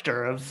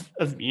sector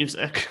of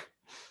music.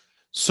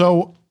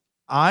 So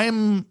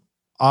I'm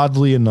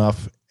oddly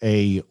enough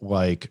a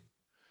like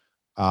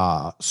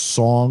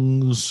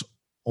songs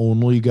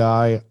only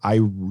guy. I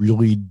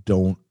really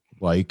don't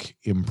like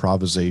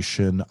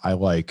improvisation. I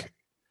like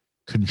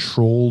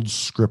controlled,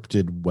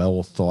 scripted,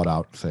 well thought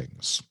out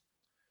things.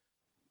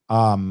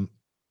 And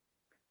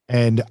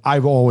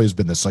I've always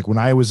been this, like when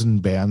I was in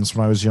bands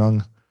when I was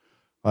young,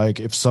 like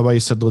if somebody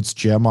said, let's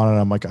jam on it,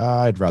 I'm like,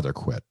 I'd rather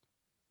quit.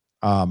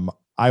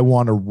 I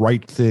want to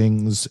write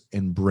things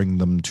and bring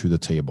them to the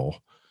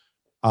table.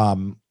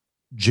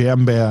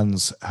 Jam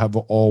bands have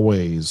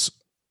always,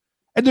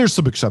 and there's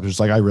some exceptions.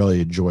 Like I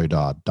really enjoyed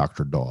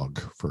Dr.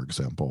 Dog, for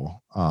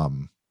example.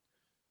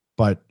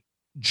 But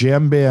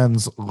jam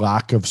bands'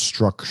 lack of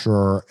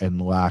structure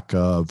and lack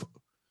of,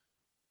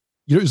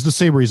 it's the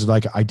same reason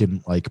like I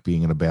didn't like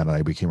being in a band and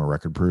I became a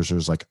record producer.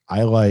 Is like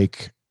I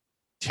like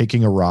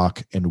taking a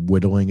rock and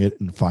whittling it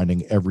and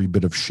finding every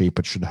bit of shape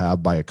it should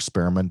have by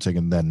experimenting,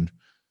 and then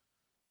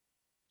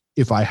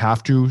if I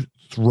have to,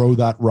 throw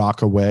that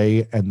rock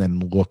away and then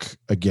look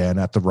again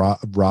at the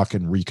rock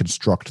and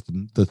reconstruct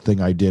the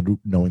thing I did,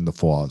 knowing the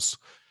flaws.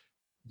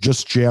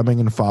 Just jamming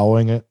and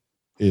following it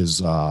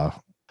is I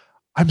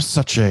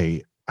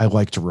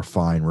like to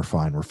refine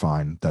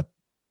that.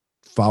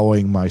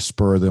 Following my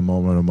spur of the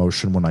moment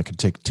emotion when I could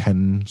take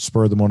 10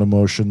 spur of the moment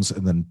emotions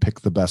and then pick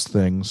the best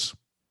things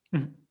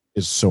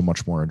is so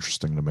much more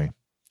interesting to me.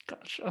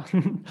 Gotcha.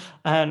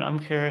 And I'm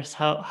curious,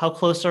 how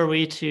close are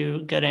we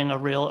to getting a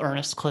real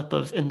earnest clip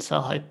of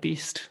Incel Hype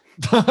Beast?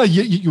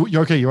 you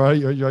okay? You want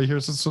to hear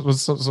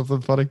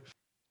something funny?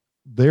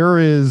 There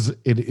is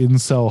an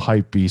Incel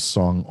Hype Beast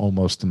song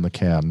almost in the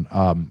can.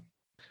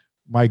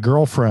 My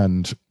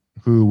girlfriend,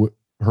 who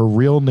her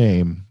real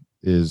name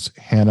is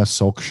Hannah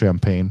Silk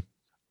Champagne,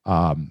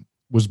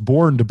 was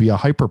born to be a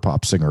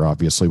hyperpop singer,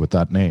 obviously, with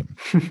that name.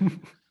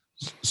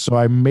 So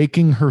I'm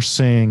making her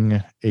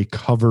sing a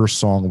cover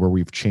song where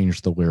we've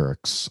changed the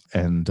lyrics.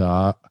 And,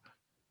 now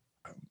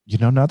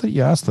that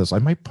you ask this, I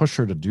might push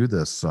her to do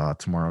this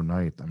tomorrow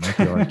night. I might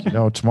be like,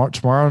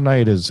 tomorrow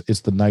night is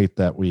the night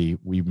that we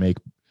make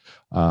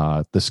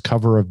this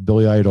cover of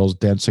Billy Idol's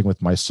Dancing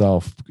with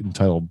Myself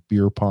entitled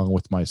Beer Pong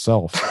with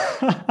Myself.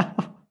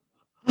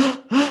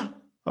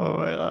 Oh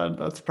my God,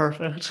 that's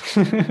perfect.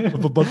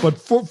 but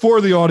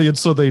for the audience,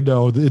 so they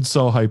know, the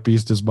Incel Hype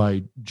Beast is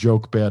my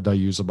joke band I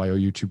use on my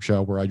YouTube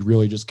channel, where I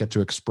really just get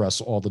to express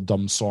all the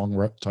dumb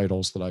song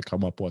titles that I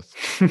come up with.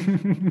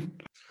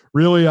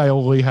 Really, I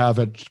only have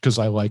it because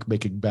I like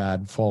making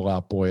bad Fall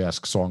Out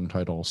Boy-esque song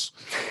titles.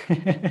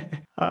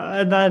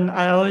 And then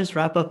I always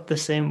wrap up the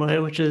same way,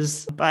 which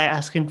is by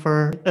asking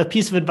for a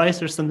piece of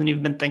advice or something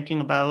you've been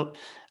thinking about,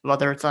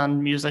 whether it's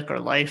on music or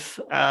life.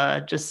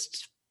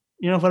 Just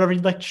whatever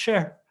you'd like to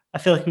share. I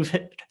feel like we've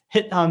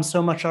hit on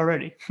so much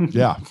already.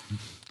 Yeah.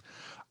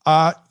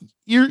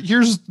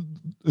 Here's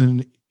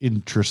an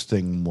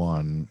interesting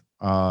one.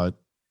 I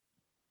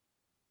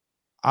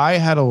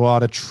had a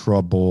lot of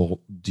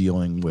trouble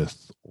dealing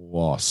with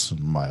loss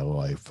in my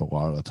life a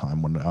lot of the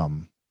time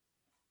when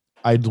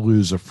I'd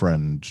lose a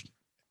friend,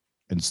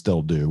 and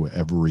still do,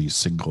 every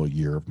single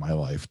year of my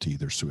life to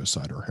either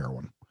suicide or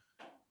heroin,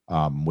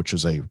 which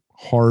is a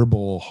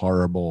horrible,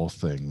 horrible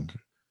thing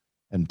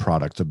and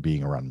product of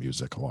being around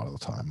music a lot of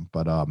the time.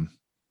 But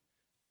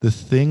the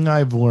thing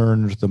I've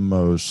learned the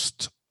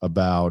most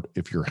about,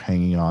 if you're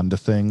hanging on to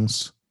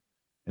things,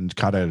 and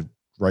kind of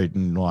right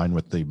in line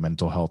with the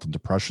mental health and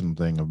depression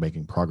thing of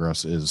making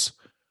progress, is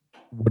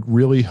what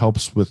really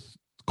helps with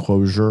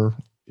closure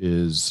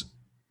is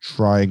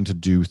trying to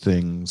do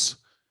things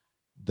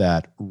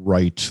that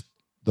right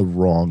the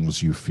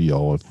wrongs you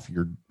feel. If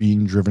you're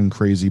being driven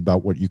crazy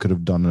about what you could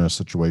have done in a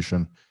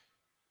situation,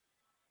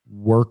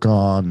 work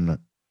on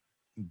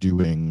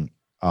doing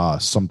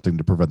something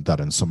to prevent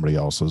that in somebody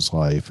else's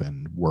life,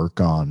 and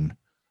work on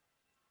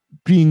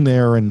being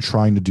there and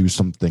trying to do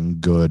something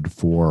good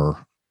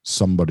for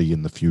somebody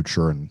in the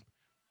future and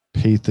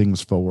pay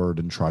things forward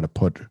and try to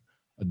put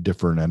a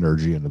different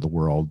energy into the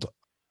world.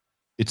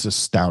 It's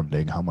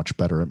astounding how much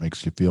better it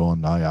makes you feel.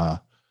 And I,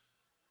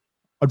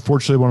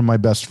 unfortunately, one of my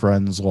best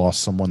friends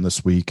lost someone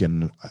this week,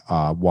 and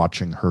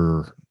watching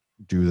her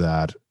do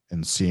that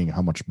and seeing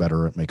how much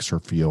better it makes her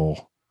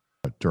feel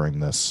during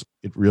this,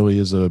 it really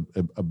is a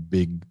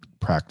big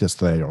practice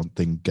that I don't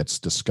think gets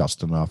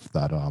discussed enough,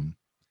 that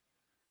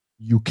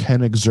you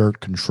can exert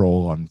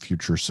control on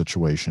future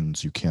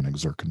situations. You can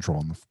exert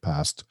control in the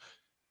past,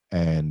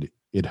 and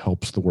it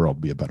helps the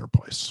world be a better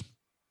place.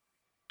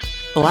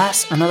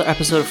 Alas, another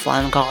episode of Fly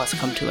on the Call has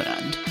come to an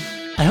end.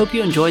 I hope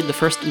you enjoyed the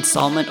first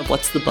installment of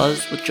What's the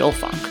Buzz with Joel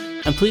Funk,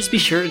 and please be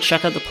sure to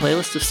check out the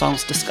playlist of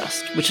songs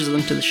discussed, which is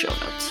linked to the show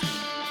notes.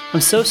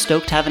 I'm so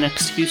stoked to have an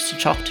excuse to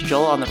talk to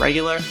Joel on the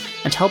regular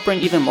and to help bring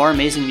even more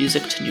amazing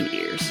music to new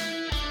ears.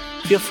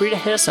 Feel free to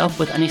hit us up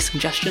with any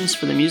suggestions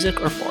for the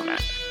music or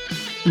format.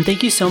 And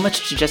thank you so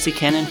much to Jesse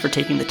Cannon for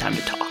taking the time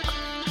to talk.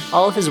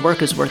 All of his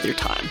work is worth your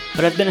time,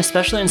 but I've been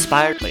especially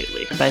inspired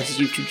lately by his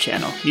YouTube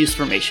channel,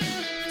 Musformation.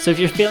 So if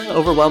you're feeling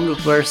overwhelmed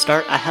with where to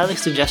start, I highly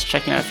suggest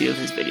checking out a few of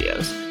his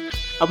videos.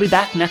 I'll be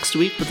back next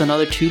week with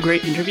another 2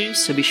 great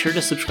interviews, so be sure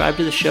to subscribe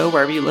to the show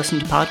wherever you listen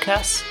to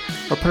podcasts,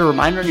 or put a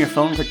reminder on your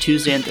phone for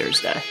Tuesday and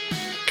Thursday.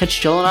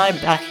 Catch Joel and I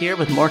back here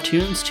with more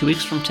tunes 2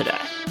 weeks from today.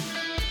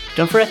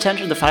 Don't forget to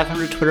enter the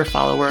 500 Twitter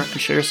follower and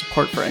show your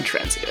support for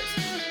Intransitive.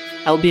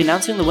 I will be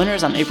announcing the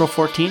winners on April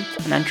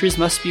 14th, and entries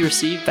must be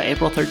received by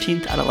April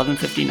 13th at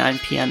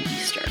 11:59 p.m.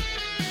 Eastern.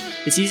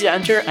 It's easy to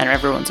enter, and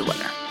everyone's a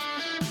winner.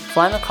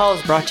 Fly on the Call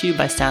is brought to you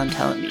by Sound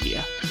Talent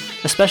Media.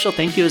 A special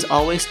thank you as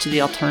always to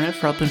The Alternative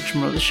for helping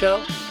promote the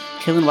show,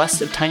 Kaylin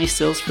West of Tiny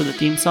Stills for the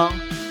theme song,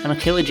 and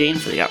Akela Jane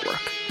for the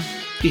artwork.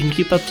 You can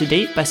keep up to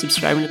date by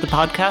subscribing to the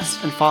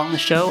podcast and following the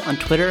show on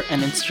Twitter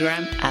and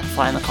Instagram at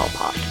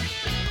FlyOnTheCallPod.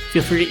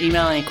 Feel free to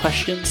email any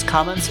questions,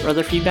 comments, or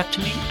other feedback to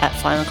me at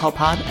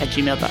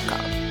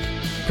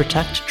flyonthecallpod@gmail.com.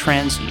 Protect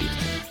trans youth.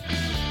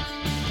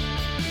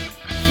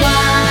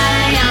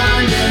 Fly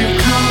on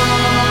the call.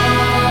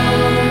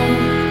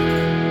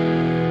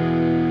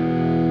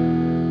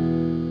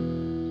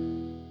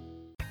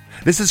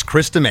 This is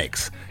Krista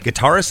Makes,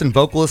 guitarist and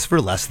vocalist for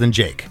Less Than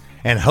Jake,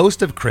 and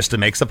host of Krista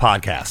Makes a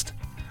Podcast,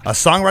 a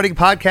songwriting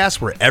podcast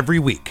where every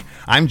week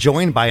I'm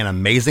joined by an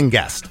amazing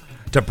guest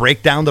to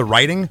break down the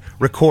writing,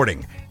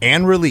 recording,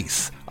 and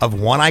release of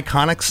one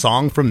iconic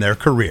song from their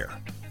career.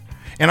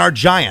 In our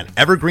giant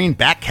evergreen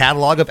back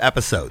catalog of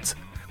episodes,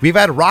 we've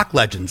had rock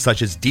legends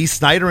such as Dee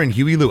Snider and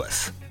Huey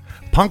Lewis,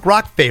 punk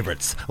rock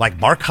favorites like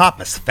Mark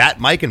Hoppus, Fat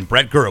Mike, and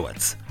Brett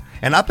Gurewitz,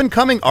 and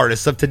up-and-coming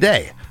artists of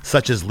today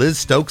such as Liz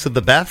Stokes of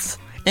the Beths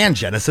and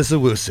Genesis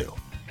Owusu.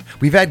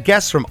 We've had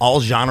guests from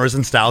all genres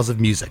and styles of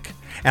music,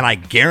 and I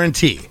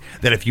guarantee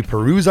that if you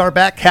peruse our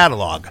back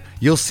catalog,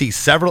 you'll see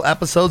several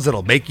episodes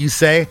that'll make you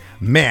say,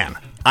 man,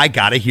 I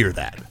gotta hear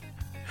that.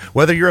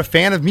 Whether you're a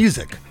fan of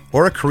music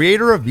or a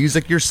creator of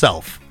music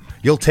yourself,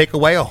 you'll take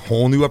away a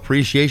whole new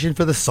appreciation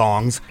for the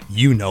songs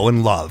you know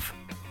and love.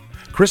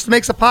 Krista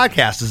Makes a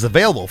Podcast is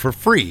available for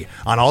free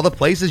on all the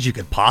places you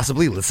could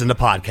possibly listen to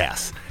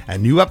podcasts,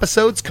 and new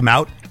episodes come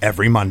out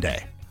every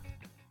Monday.